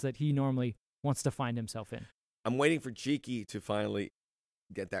spots that he normally wants to find himself in. I'm waiting for Cheeky to finally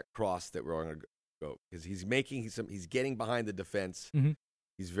get that cross that we're going to go because he's getting behind the defense. Mm-hmm.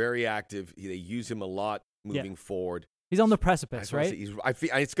 He's very active. They use him a lot moving forward. He's on the precipice, right? I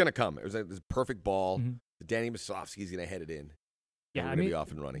feel it's going to come. It was this perfect ball. Mm-hmm. Danny Musovski's going to head it in. Yeah, we're going to be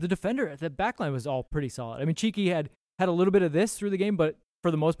off and running. The defender, the backline was all pretty solid. I mean, Cheeky had a little bit of this through the game, but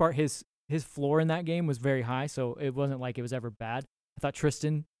for the most part, his floor in that game was very high, so it wasn't like it was ever bad. I thought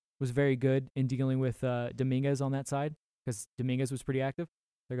Tristan was very good in dealing with Dominguez on that side because Dominguez was pretty active.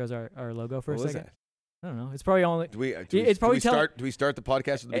 There goes our logo for a second. I don't know. It's probably only. Do we start the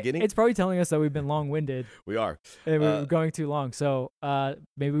podcast at the beginning? It's probably telling us that we've been long-winded. We are. And we're going too long. So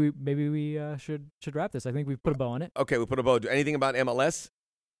maybe we should wrap this. I think we've put a bow on it. Okay, we put a bow. Anything about MLS?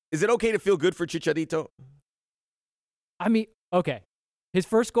 Is it okay to feel good for Chicharito? I mean, okay. His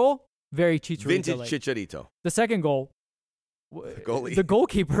first goal, very Chicharito. Vintage Chicharito. The second goal, goalie. The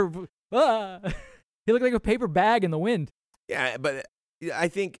goalkeeper, he looked like a paper bag in the wind. Yeah, but I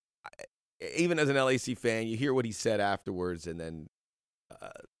think even as an LAC fan, you hear what he said afterwards, and then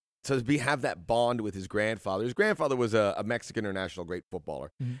to have that bond with his grandfather. His grandfather was a Mexican international great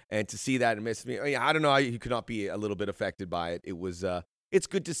footballer, and to see that and miss me, I don't know how you could not be a little bit affected by it. It was. It's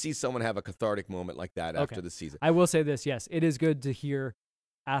good to see someone have a cathartic moment like that after the season. I will say this, yes. It is good to hear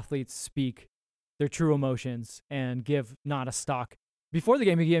athletes speak their true emotions and give not a stock. Before the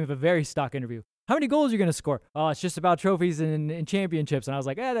game, he gave a very stock interview. How many goals are you going to score? Oh, it's just about trophies and championships. And I was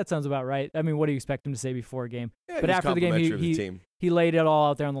like, that sounds about right. I mean, what do you expect him to say before a game? Yeah, but after the game, he laid it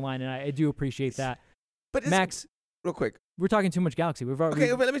all out there on the line, and I do appreciate that. But Max, real quick. We're talking too much Galaxy. But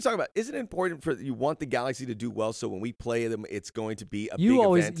let me talk about. Isn't it important you want the Galaxy to do well, so when we play them, it's going to be a big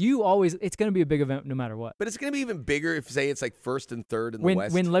event? It's going to be a big event no matter what. But it's going to be even bigger if, say, it's like first and third in the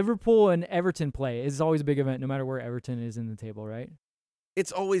West. When Liverpool and Everton play, it's always a big event no matter where Everton is in the table, right?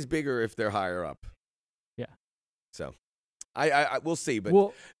 It's always bigger if they're higher up. Yeah. So, I we'll see.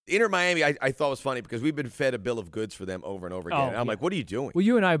 But Inter Miami, I thought was funny because we've been fed a bill of goods for them over and over again. And I'm like, what are you doing? Well,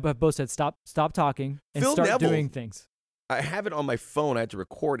 you and I both said stop talking and Phil start Neville, doing things. I have it on my phone. I had to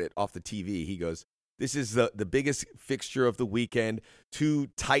record it off the TV. He goes, this is the biggest fixture of the weekend. 2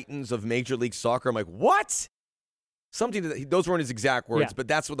 titans of Major League Soccer. I'm like, what? Those weren't his exact words, but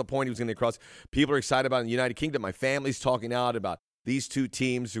that's what the point he was going to across. People are excited about in the United Kingdom. My family's talking out about these 2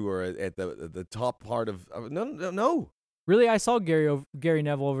 teams who are at the top part of no. Really, I saw Gary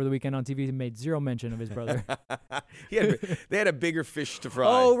Neville over the weekend on TV and made zero mention of his brother. They had a bigger fish to fry.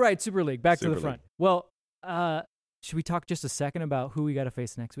 Oh, right, Super League. Back to the front. League. Well, should we talk just a second about who we got to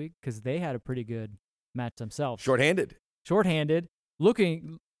face next week? Because they had a pretty good match themselves. Shorthanded. You Want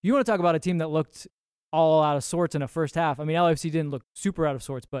to talk about a team that looked all out of sorts in the first half. I mean, LAFC didn't look super out of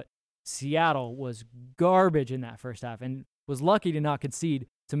sorts, but Seattle was garbage in that first half and was lucky to not concede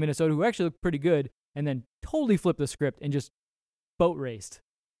to Minnesota, who actually looked pretty good, and then totally flipped the script and just boat raced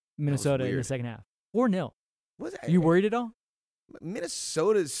Minnesota in the second half. 4-0. You worried at all?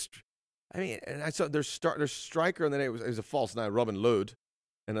 Minnesota's... I mean, and I saw their striker, and then it was a false nine, Robin Lod.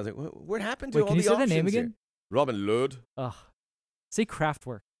 And I was like, what happened to all the options? Can you say that name again? Robin Lod. Ugh. Say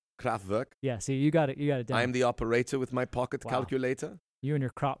Kraftwerk. Kraftwerk. Yeah, see, you got it down. I'm the operator with my pocket calculator. You and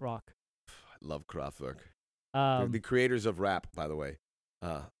your krautrock. rock. I love Kraftwerk. The creators of rap, by the way.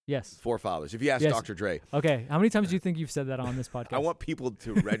 Yes. Forefathers. If you ask Dr. Dre. Okay. How many times do you think you've said that on this podcast? I want people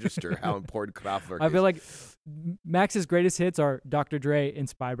to register how important Kraftwerk is. I feel like Max's greatest hits are Dr. Dre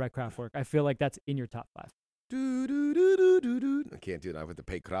inspired by Kraftwerk. I feel like that's in your top 5. I can't do that. I have to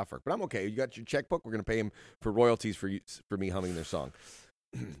pay Kraftwerk. But I'm okay. You got your checkbook. We're going to pay him for royalties for me humming their song.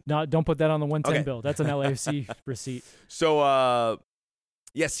 No, don't put that on the 110 bill. That's an LAFC receipt. So,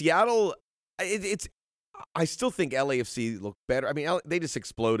 Seattle, I still think LAFC looked better. I mean, they just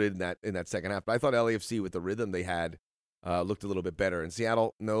exploded in that second half. But I thought LAFC, with the rhythm they had, looked a little bit better. In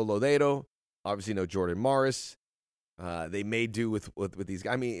Seattle, no Lodeiro, obviously no Jordan Morris. They made do with these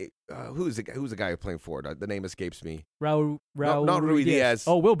guys. I mean, who's the guy who's playing for it? The name escapes me. Not Rui Diaz.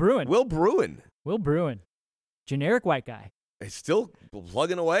 Oh, Will Bruin. Will Bruin. Generic white guy. He's still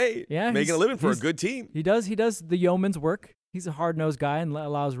plugging away. Yeah, making a living for a good team. He does the yeoman's work. He's a hard-nosed guy and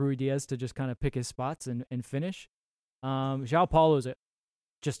allows Rui Diaz to just kind of pick his spots and finish. João Paulo's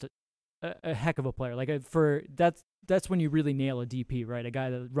just a heck of a player. Like that's when you really nail a DP, right? A guy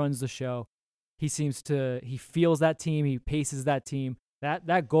that runs the show. He feels that team. He paces that team.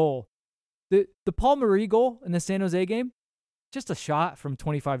 That goal, the Paul Marie goal in the San Jose game, just a shot from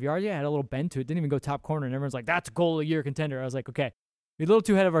 25 yards. Yeah, it had a little bend to it. Didn't even go top corner. And everyone's like, that's a goal of the year contender. I was like, okay, we're a little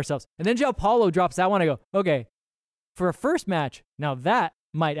too ahead of ourselves. And then João Paulo drops that one. I go, okay, for a first match, now that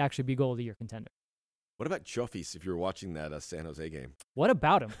might actually be goal of the year contender. What about Chofis if you were watching that San Jose game? What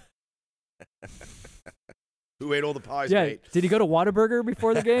about him? Who ate all the pies, mate? Did he go to Whataburger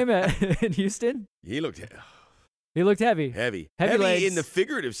before the game in Houston? He looked heavy. Heavy legs. In the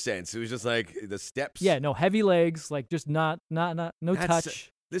figurative sense. It was just like the steps. Yeah, no, heavy legs, like just no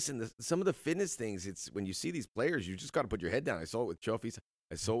touch. Listen, some of the fitness things, it's when you see these players, you just got to put your head down. I saw it with Chofis.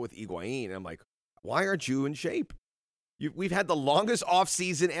 I saw it with Higuain. And I'm like, why aren't you in shape? We've had the longest off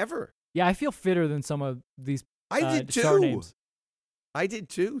season ever. Yeah, I feel fitter than some of these star names. I did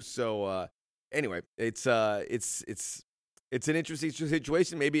too. So anyway, it's it's an interesting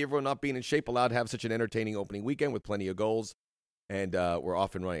situation. Maybe everyone not being in shape allowed to have such an entertaining opening weekend with plenty of goals, and we're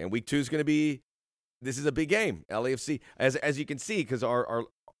off and running. And week 2 is going to be. This is a big game, LAFC. As you can see, because our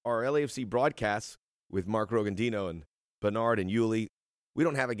LAFC broadcasts with Mark Rogandino and Bernard and Yuli, we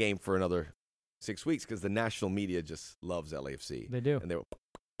don't have a game for another 6 weeks because the national media just loves LAFC. They do. And they're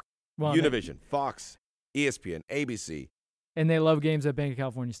Well, Univision, Fox, ESPN, ABC. And they love games at Bank of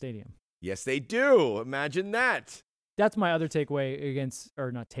California Stadium. Yes, they do. Imagine that. That's my other takeaway against,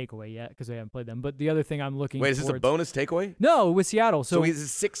 or not takeaway yet because we haven't played them. But the other thing I'm looking. Wait, is this a bonus takeaway? No, with Seattle. So is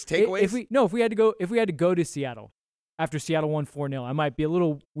this 6 takeaways? If we had to go to Seattle after Seattle won 4-0, I might be a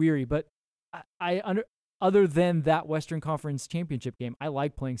little weary. But other than that Western Conference Championship game, I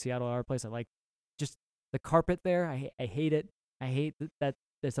like playing Seattle at our place. I like just the carpet there. I hate it. I hate that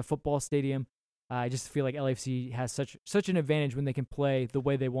it's a football stadium. I just feel like LAFC has such an advantage when they can play the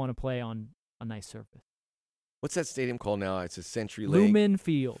way they want to play on a nice surface. What's that stadium called now? It's a CenturyLink. Lumen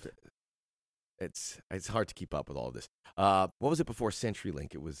Field. It's hard to keep up with all of this. What was it before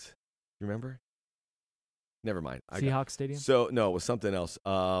CenturyLink? It was, you remember? Never mind. Seahawks Stadium? So, no, it was something else.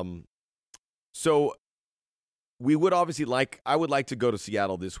 So we would obviously I would like to go to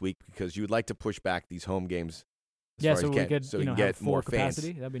Seattle this week because you would like to push back these home games. Yeah, so we could can have get more capacity.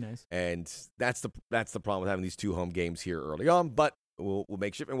 fans. That'd be nice. And that's the problem with having these 2 home games here early on. But we'll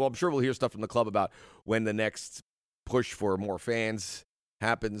make sure. Well, I'm sure we'll hear stuff from the club about when the next push for more fans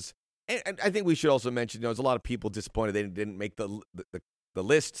happens. And I think we should also mention, there's a lot of people disappointed they didn't make the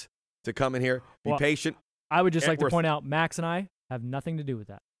list to come in here. Be patient. I would just like to point out, Max and I have nothing to do with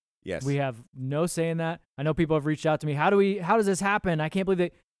that. Yes. We have no say in that. I know people have reached out to me. How does this happen? I can't believe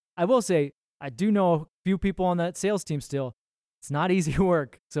they. I will say, I do know a few people on that sales team still. It's not easy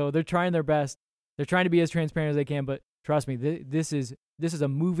work. So they're trying their best. They're trying to be as transparent as they can, but trust me, this is a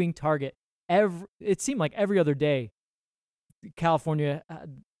moving target. It seemed like every other day, California,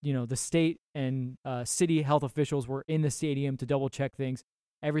 the state and city health officials were in the stadium to double check things.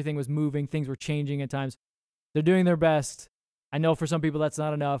 Everything was moving. Things were changing at times. They're doing their best. I know for some people that's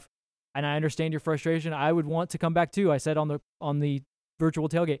not enough, and I understand your frustration. I would want to come back too. I said on the virtual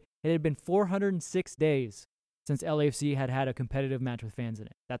tailgate, it had been 406 days since LAFC had a competitive match with fans in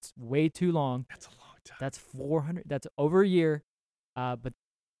it. That's way too long. That's a long time. That's 400. That's over a year. But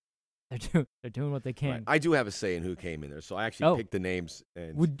they're doing what they can. Right. I do have a say in who came in there, so I actually picked the names.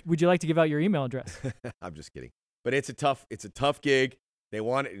 And would you like to give out your email address? I'm just kidding. But it's a tough gig. They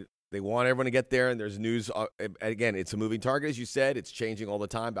want everyone to get there, and there's news. Again, it's a moving target, as you said. It's changing all the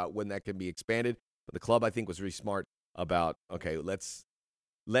time about when that can be expanded. But the club, I think, was really smart about, okay, let's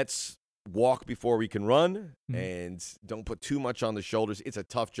walk before we can run, and don't put too much on the shoulders. It's a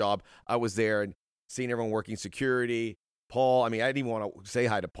tough job. I was there and seeing everyone working security. Paul, I didn't even want to say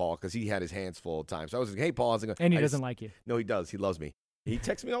hi to Paul because he had his hands full of time. So I was like, hey, Paul, how's it going? And he doesn't like you. No, he does. He loves me. He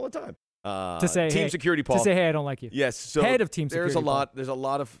texts me all the time. To say, team hey, security, Paul. To say, hey, I don't like you. Yes. So head of team security. There's a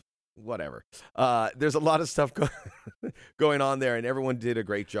lot of whatever. There's a lot of stuff going on there, and everyone did a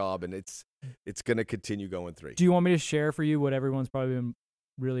great job, and it's going to continue going through. Do you want me to share for you what everyone's probably been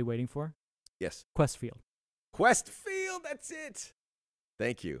really waiting for? Yes. Qwest Field. Qwest Field, that's it.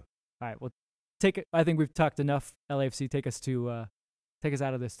 Thank you. All right, well, I think we've talked enough. LAFC, take us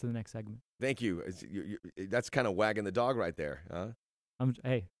out of this to the next segment. Thank you. That's kind of wagging the dog right there, huh?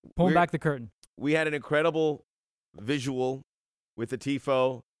 Hey, pulling back the curtain. We had an incredible visual with the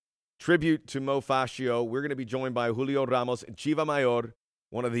TIFO tribute to Mo Fascio. We're going to be joined by Julio Ramos and Chiva Mayor,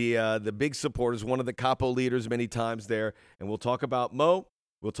 one of the big supporters, one of the capo leaders many times there. And we'll talk about Mo.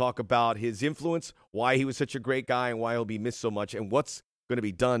 We'll talk about his influence, why he was such a great guy and why he'll be missed so much, and what's going to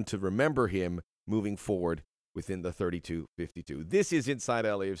be done to remember him moving forward within the 32-52. This is Inside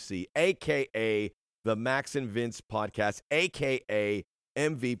LAFC, a.k.a. the Max and Vince podcast, a.k.a.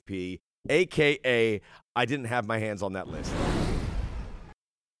 MVP, a.k.a. I didn't have my hands on that list.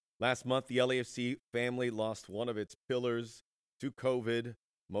 Last month, the LAFC family lost one of its pillars to COVID,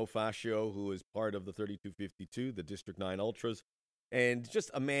 Mo Fascio, who is part of the 32-52, the District 9 Ultras, and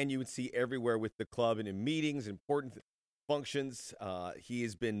just a man you would see everywhere with the club and in meetings, important functions. He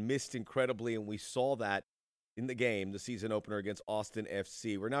has been missed incredibly, and we saw that in the game, the season opener against Austin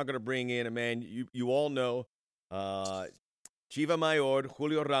FC. We're now going to bring in a man you all know, Chiva Mayor,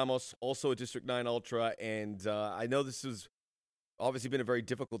 Julio Ramos, also a District 9 Ultra, and I know this has obviously been a very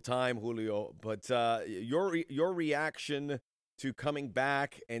difficult time, Julio, but your reaction to coming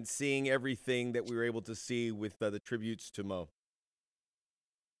back and seeing everything that we were able to see with the tributes to Mo.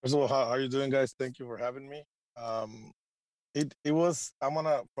 First of all, how are you doing, guys? Thank you for having me. It was. I'm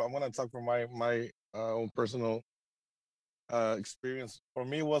gonna talk from my own personal experience. For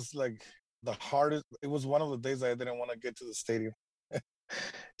me, it was like the hardest. It was one of the days I didn't want to get to the stadium.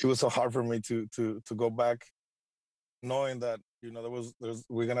 It was so hard for me to go back, knowing that we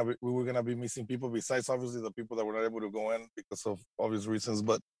were gonna be missing people besides obviously the people that were not able to go in because of obvious reasons.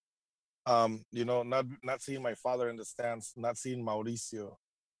 But not seeing my father in the stands, not seeing Mauricio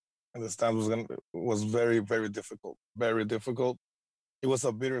in the stands was very very difficult, very difficult. It was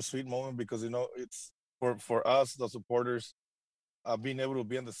a bittersweet moment because it's for us the supporters, being able to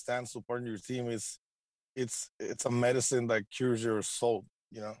be in the stands supporting your team is it's a medicine that cures your soul,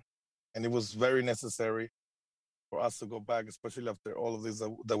 and it was very necessary for us to go back, especially after all of this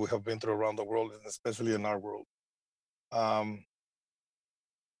that we have been through around the world, and especially in our world. Um,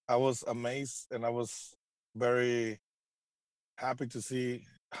 I was amazed, and I was very happy to see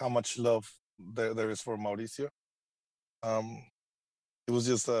how much love there is for Mauricio. Um, it was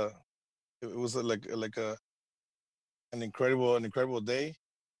just it was like an incredible day.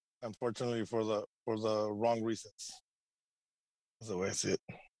 Unfortunately, for the wrong reasons. That's the way I see it.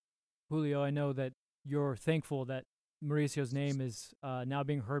 Julio, I know that you're thankful that Mauricio's name is now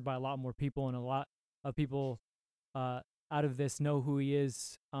being heard by a lot more people, and a lot of people uh, out of this know who he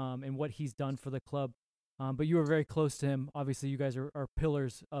is and what he's done for the club. But you were very close to him. Obviously, you guys are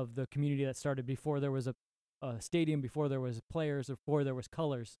pillars of the community that started before there was a stadium, before there was players, before there was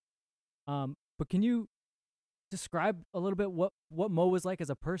colors. But can you describe a little bit what Mo was like as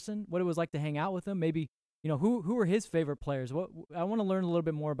a person, what it was like to hang out with him? Maybe who were his favorite players. What I want to learn a little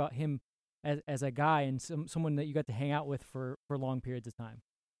bit more about him as a guy and someone that you got to hang out with for long periods of time.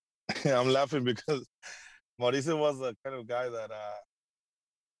 I'm laughing because Mauricio was the kind of guy that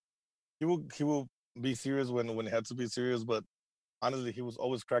he will be serious when he had to be serious, but honestly, he was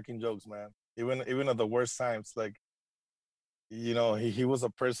always cracking jokes, man. Even at the worst times, like he was a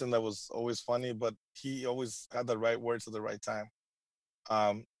person that was always funny, but he always had the right words at the right time.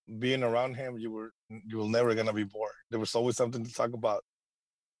 Um, Being around him, you were never gonna be bored. There was always something to talk about.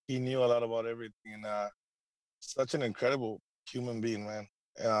 He knew a lot about everything, and such an incredible human being, man.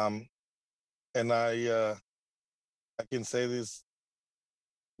 Um, and I can say this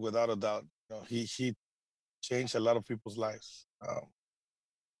without a doubt. He changed a lot of people's lives.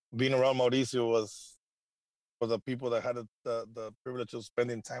 Being around Mauricio was for the people that had the privilege of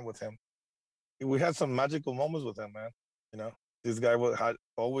spending time with him. We had some magical moments with him, man. You know, this guy had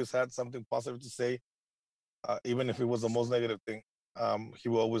always had something positive to say, even if it was the most negative thing. He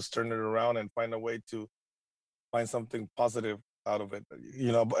will always turn it around and find a way to find something positive out of it.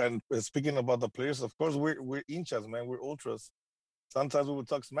 And speaking about the players, of course, we're hinchas, man. We're ultras. Sometimes we would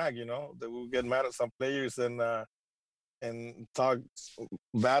talk smack, that we would get mad at some players and talk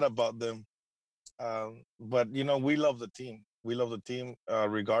bad about them. But we love the team. We love the team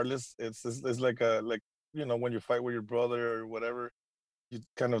regardless. It's like when you fight with your brother or whatever, you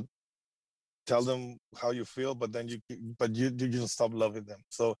kind of tell them how you feel, but then you just stop loving them.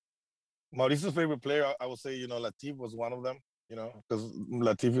 So Mauricio's favorite player, I would say, Latif was one of them. Because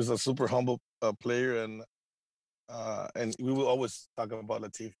Latif is a super humble player, and we will always talk about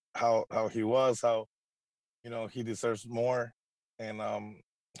Latif, how he was, how he deserves more, and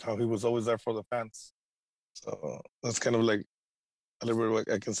how he was always there for the fans. So that's kind of like a little bit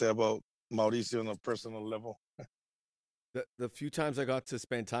what I can say about Mauricio on a personal level. The few times I got to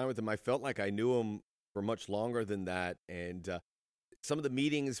spend time with him, I felt like I knew him for much longer than that. And some of the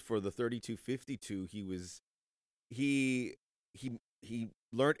meetings for the 3252, he he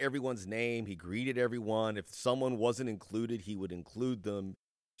learned everyone's name. He greeted everyone. If someone wasn't included, he would include them.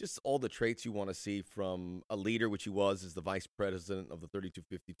 Just all the traits you want to see from a leader, which he was as the vice president of the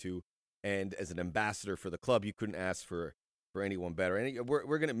 3252, and as an ambassador for the club. You couldn't ask for anyone better. And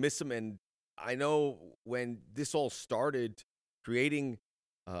we're gonna miss him. And I know when this all started, creating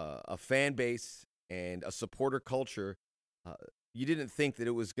a fan base and a supporter culture, uh, you didn't think that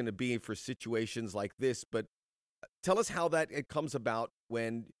it was going to be for situations like this. But tell us how that it comes about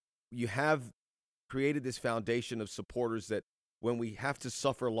when you have created this foundation of supporters, that when we have to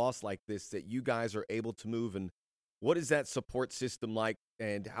suffer loss like this, that you guys are able to move. And what is that support system like,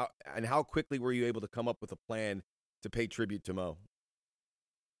 and how quickly were you able to come up with a plan to pay tribute to Mo?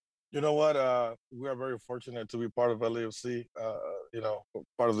 You know what? We are very fortunate to be part of LAFC.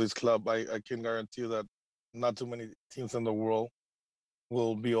 Part of this club. I can guarantee you that not too many teams in the world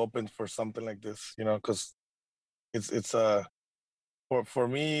will be open for something like this. Because it's for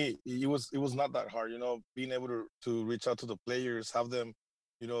me it was not that hard. Being able to reach out to the players, have them,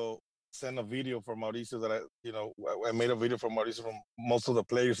 you know, send a video for Mauricio that I made a video for Mauricio from most of the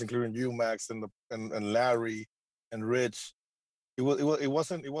players, including you, Max, and Larry and Rich. It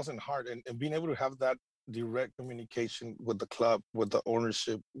wasn't hard, and being able to have that direct communication with the club, with the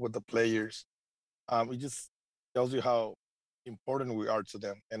ownership, with the players. It just tells you how important we are to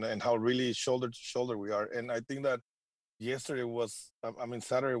them, and how really shoulder to shoulder we are. And I think that yesterday was, I mean,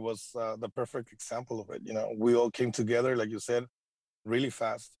 Saturday was the perfect example of it. You know, we all came together, like you said, really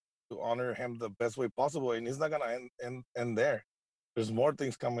fast to honor him the best way possible. And it's not gonna end there. There's more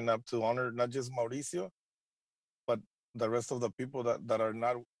things coming up to honor not just Mauricio, but the rest of the people that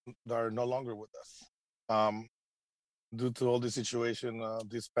are no longer with us, um, due to all the situation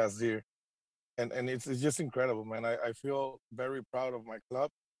this past year. And it's just incredible, man. I feel very proud of my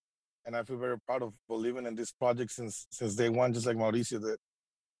club, and I feel very proud of believing in this project since day one, just like Mauricio did.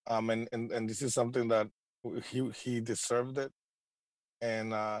 And this is something that he deserved it,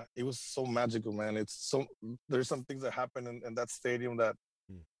 and it was so magical, man. There's some things that happened in that stadium Mm.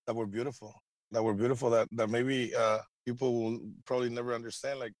 that were beautiful, that maybe people will probably never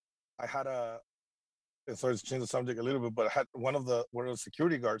understand. Like I had a and sorry to change the subject a little bit, but I had one of the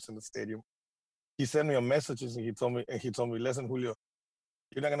security guards in the stadium. He sent me a message and he told me, listen, Julio,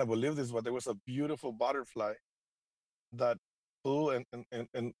 you're not gonna believe this, but there was a beautiful butterfly that flew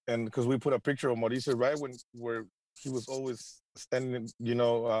and because we put a picture of Mauricio right when where he was always standing,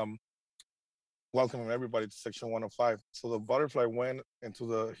 welcoming everybody to section 105. So the butterfly went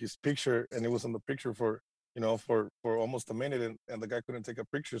into his picture, and it was in the picture for for almost a minute, and the guy couldn't take a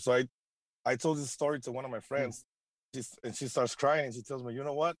picture. So I told this story to one of my Mm. friends, and she starts crying, and she tells me, you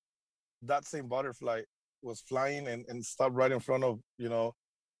know what? That same butterfly was flying and stopped right in front of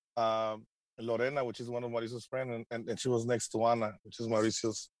um, Lorena, which is one of Mauricio's friends, and she was next to Ana, which is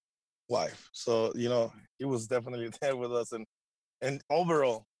Mauricio's wife. So he was definitely there with us, and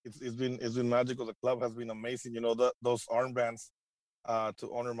overall, it's been magical. The club has been amazing. Those armbands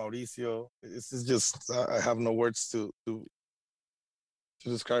to honor Mauricio. This is just I have no words to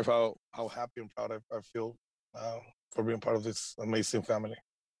describe how happy and proud I feel uh, for being part of this amazing family.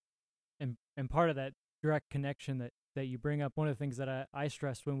 And part of that direct connection that you bring up, one of the things that I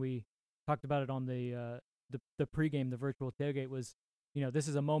stressed when we talked about it on the pregame, the virtual tailgate, was, this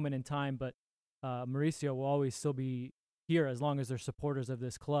is a moment in time, but Mauricio will always still be here as long as they're supporters of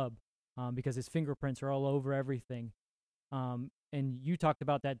this club, because his fingerprints are all over everything. And you talked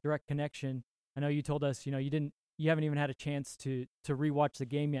about that direct connection. I know you told us, you haven't even had a chance to rewatch the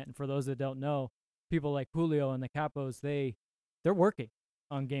game yet. And for those that don't know, people like Julio and the Capos, they're working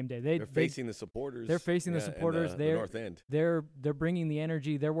on game day. They're facing the supporters. They're facing the yeah, and supporters. the North End. They're bringing the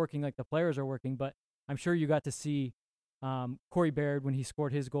energy. They're working like the players are working. But I'm sure you got to see Corey Baird when he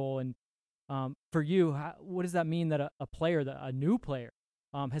scored his goal. And for you, what does that mean that a player, a new player,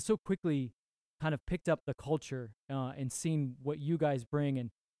 has so quickly kind of picked up the culture and seen what you guys bring?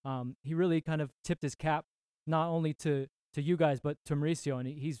 And he really kind of tipped his cap not only to you guys but to Mauricio. And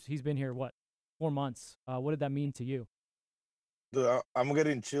he's been here 4 months. What did that mean to you? I'm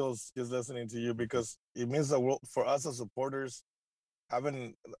getting chills just listening to you because it means the world for us as supporters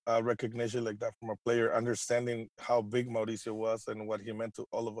having a recognition like that from a player, understanding how big Mauricio was and what he meant to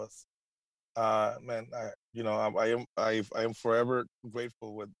all of us. Man, I am forever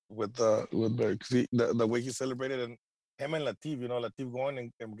grateful with Barry, 'cause the way he celebrated, and him and Latif, Latif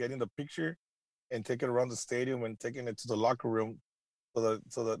going and getting the picture and taking it around the stadium and taking it to the locker room so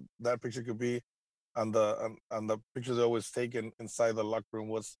that picture could be on the pictures they always taken inside the locker room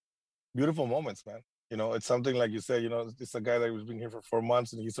was beautiful moments, man. It's something like you said. It's a guy that was been here for 4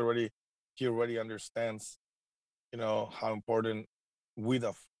 months, and he already understands, how important we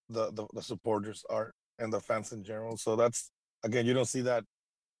the supporters are and the fans in general. So that's again, you don't see that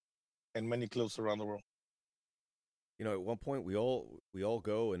in many clubs around the world. At one point we all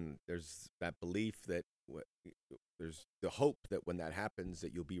go, and there's that belief that there's the hope that when that happens,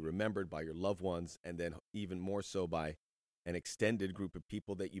 that you'll be remembered by your loved ones, and then even more so by an extended group of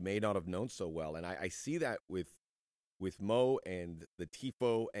people that you may not have known so well. And I see that with Mo and the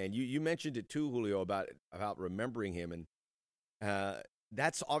Tifo, and you mentioned it too, Julio, about remembering him, and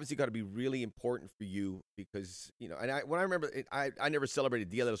that's obviously got to be really important for you because And when I remember it, I never celebrated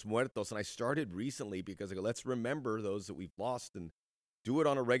Dia de los Muertos, and I started recently because I go, let's remember those that we've lost and do it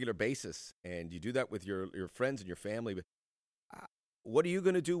on a regular basis, and you do that with your friends and your family. But uh, what are you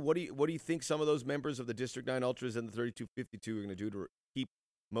going to do? What do you think some of those members of the District 9 Ultras and the 3252 are going to do to keep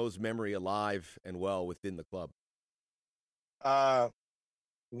Mo's memory alive and well within the club? Uh,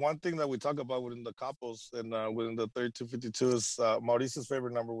 One thing that we talk about within the couples and within the 3252 is Mauricio's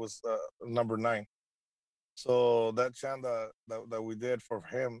favorite number was number 9. So that chant that we did for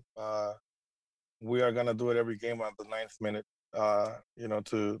him, we are gonna do it every game at the 9th minute. To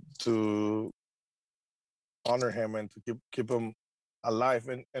honor him and to keep him alive,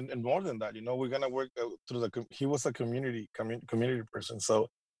 and more than that, we're gonna work through he was a community person, so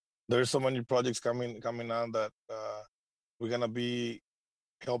there's so many projects coming on that we're gonna be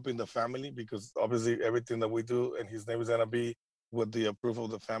helping the family, because obviously everything that we do and his name is gonna be with the approval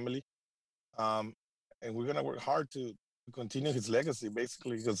of the family. um, and we're gonna work hard to continue his legacy,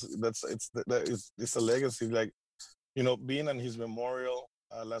 basically, because it's a legacy. Like, being on his memorial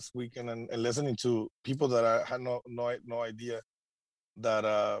last weekend, and listening to people that I had no idea that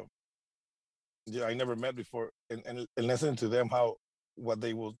yeah, I never met before, and listening to them, how what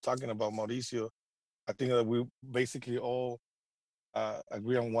they were talking about Mauricio. I think that we basically all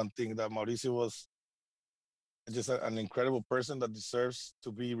agree on one thing, that Mauricio was just an incredible person that deserves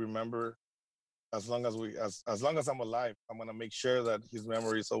to be remembered. As long as I'm alive, I'm gonna make sure that his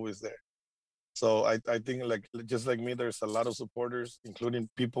memory is always there. So I think, like, just like me, there's a lot of supporters, including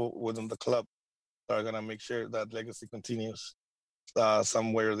people within the club, that are gonna make sure that legacy continues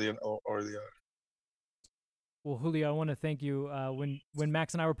somewhere or the other. Well, Julio, I want to thank you. When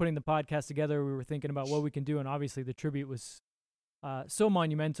Max and I were putting the podcast together, we were thinking about what we can do, and obviously the tribute was so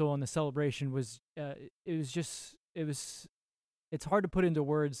monumental, and the celebration was. It's hard to put into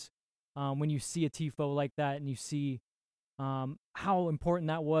words when you see a tifo like that, and you see how important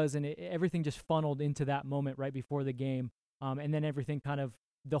that was, and everything just funneled into that moment right before the game, and then everything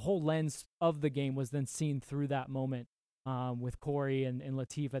the whole lens of the game was then seen through that moment with Corey and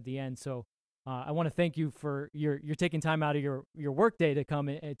Latif at the end. So I want to thank you for you're taking time out of your work day to come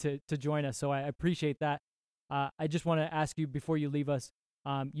to join us. So I appreciate that. I just want to ask you before you leave us.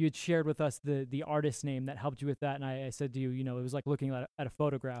 You had shared with us the artist name that helped you with that, and I said to you, it was like looking at a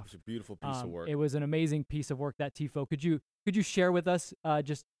photograph. It's a beautiful piece of work. It was an amazing piece of work, that tifo. Could you share with us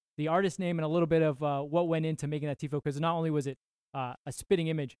just the artist name and a little bit of what went into making that tifo? Because not only was it a spitting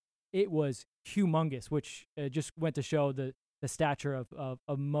image, it was humongous, which just went to show the stature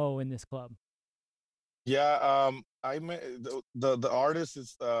of Mo in this club. Yeah, I met the artist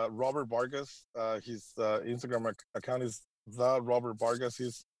is Robert Vargas. His Instagram account is the Robert Vargas.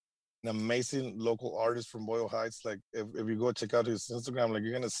 He's an amazing local artist from Boyle Heights. Like, if you go check out his Instagram, like,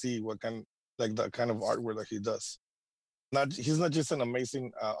 you're gonna see the kind of artwork that he does. He's not just an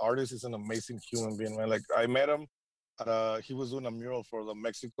amazing artist; he's an amazing human being, man. Like, I met him. He was doing a mural for the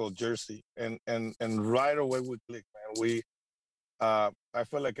Mexico jersey, and right away we clicked, man. I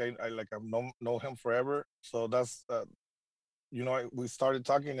feel like I've know him forever. So that's we started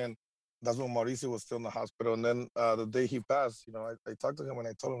talking, and that's when Mauricio was still in the hospital. And then the day he passed, I talked to him, and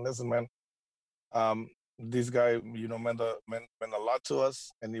I told him, listen, man, this guy, meant a lot to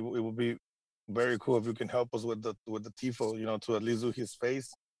us, and it would be very cool if you can help us with the tifo, to at least do his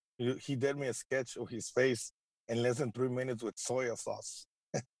face. He did me a sketch of his face in less than 3 minutes with soya sauce.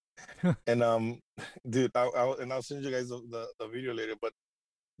 And dude, I'll send you guys the video later. But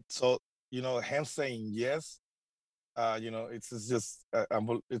so, him saying yes, it's just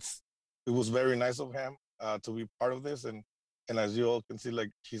it was very nice of him to be part of this, and as you all can see, like,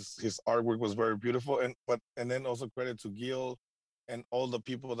 his artwork was very beautiful, and then also credit to Gil and all the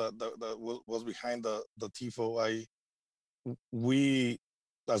people that was behind the tifo. We,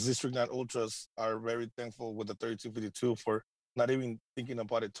 as District 9 Ultras, are very thankful with the 3252 for not even thinking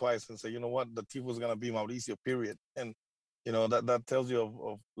about it twice, and say, you know what, the tifo is gonna be Mauricio, period. And that tells you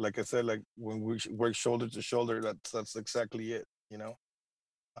of, like I said, like, when we work shoulder to shoulder, that's exactly it.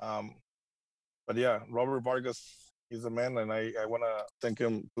 Um, but yeah, Robert Vargas, he's a man, and I want to thank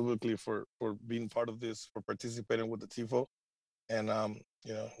him publicly for being part of this, for participating with the tifo, and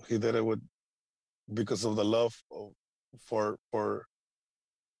he did it because of the love for for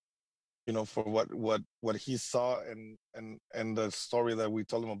what he saw, and the story that we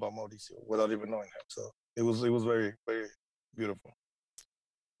told him about Mauricio without even knowing him. So it was very, very beautiful.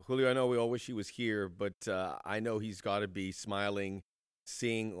 Julio, I know we all wish he was here, but I know he's got to be smiling,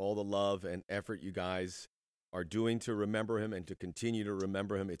 seeing all the love and effort you guys are doing to remember him and to continue to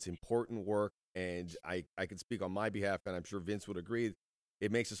remember him. It's important work, and I can speak on my behalf, and I'm sure Vince would agree.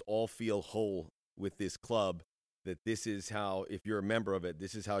 It makes us all feel whole with this club, that this is how, if you're a member of it,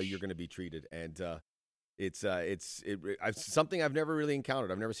 this is how you're going to be treated. And it's something I've never really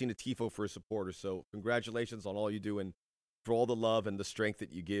encountered. I've never seen a tifo for a supporter. So congratulations on all you do, and for all the love and the strength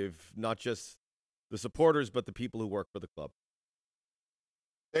that you give, not just the supporters, but the people who work for the club.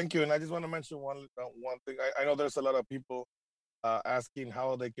 Thank you. And I just want to mention one thing. I know there's a lot of people asking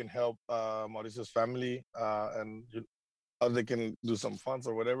how they can help Mauricio's family, and how they can do some funds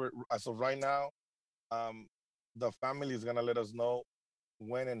or whatever. As of right now, um, the family is gonna let us know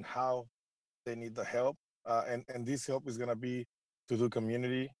when and how they need the help, and this help is gonna be to do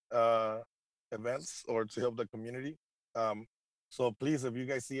community events, or to help the community. Um, So please, if you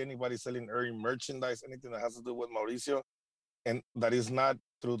guys see anybody selling early merchandise, anything that has to do with Mauricio, and that is not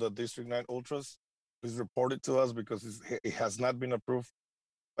through the District 9 Ultras, please report it to us because it has not been approved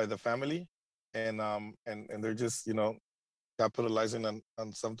by the family, and they're just capitalizing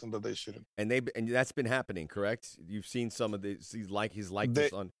on something that they shouldn't. And that's been happening, correct? You've seen some of these he's like They-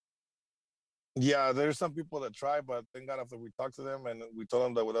 this on. Yeah, there's some people that try, but thank God after we talked to them and we told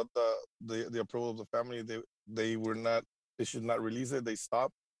them that without the approval of the family, they should not release it. They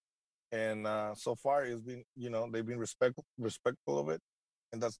stopped, and so far it's been they've been respectful of it,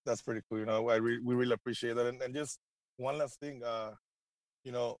 and that's pretty cool. We really appreciate that. And just one last thing,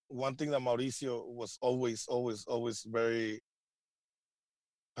 one thing that Mauricio was always very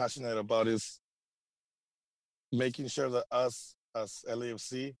passionate about is making sure that us as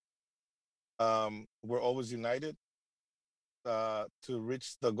LAFC, we're always united to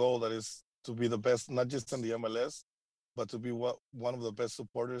reach the goal that is to be the best, not just in the MLS, but to be one of the best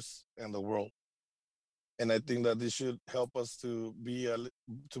supporters in the world. And I think that this should help us to be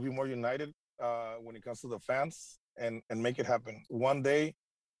more united when it comes to the fans and make it happen. One day,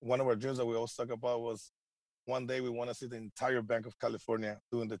 one of our dreams that we always talk about was one day we want to see the entire Bank of California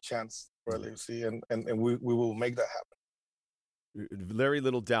doing the chants for LAFC, and we will make that happen. Very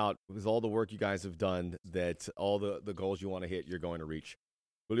little doubt, with all the work you guys have done, that all the goals you want to hit, you're going to reach.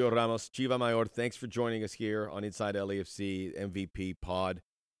 Julio Ramos, Chiva Mayor, thanks for joining us here on Inside LAFC MVP Pod.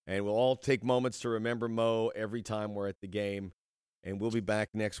 And we'll all take moments to remember Mo every time we're at the game. And we'll be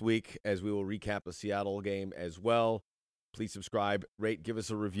back next week as we will recap the Seattle game as well. Please subscribe, rate, give us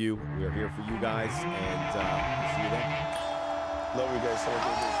a review. We are here for you guys, and we'll see you then. Love you guys. Have a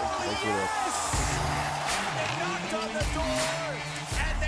good day. Thank you. Thank you. They knocked on the door.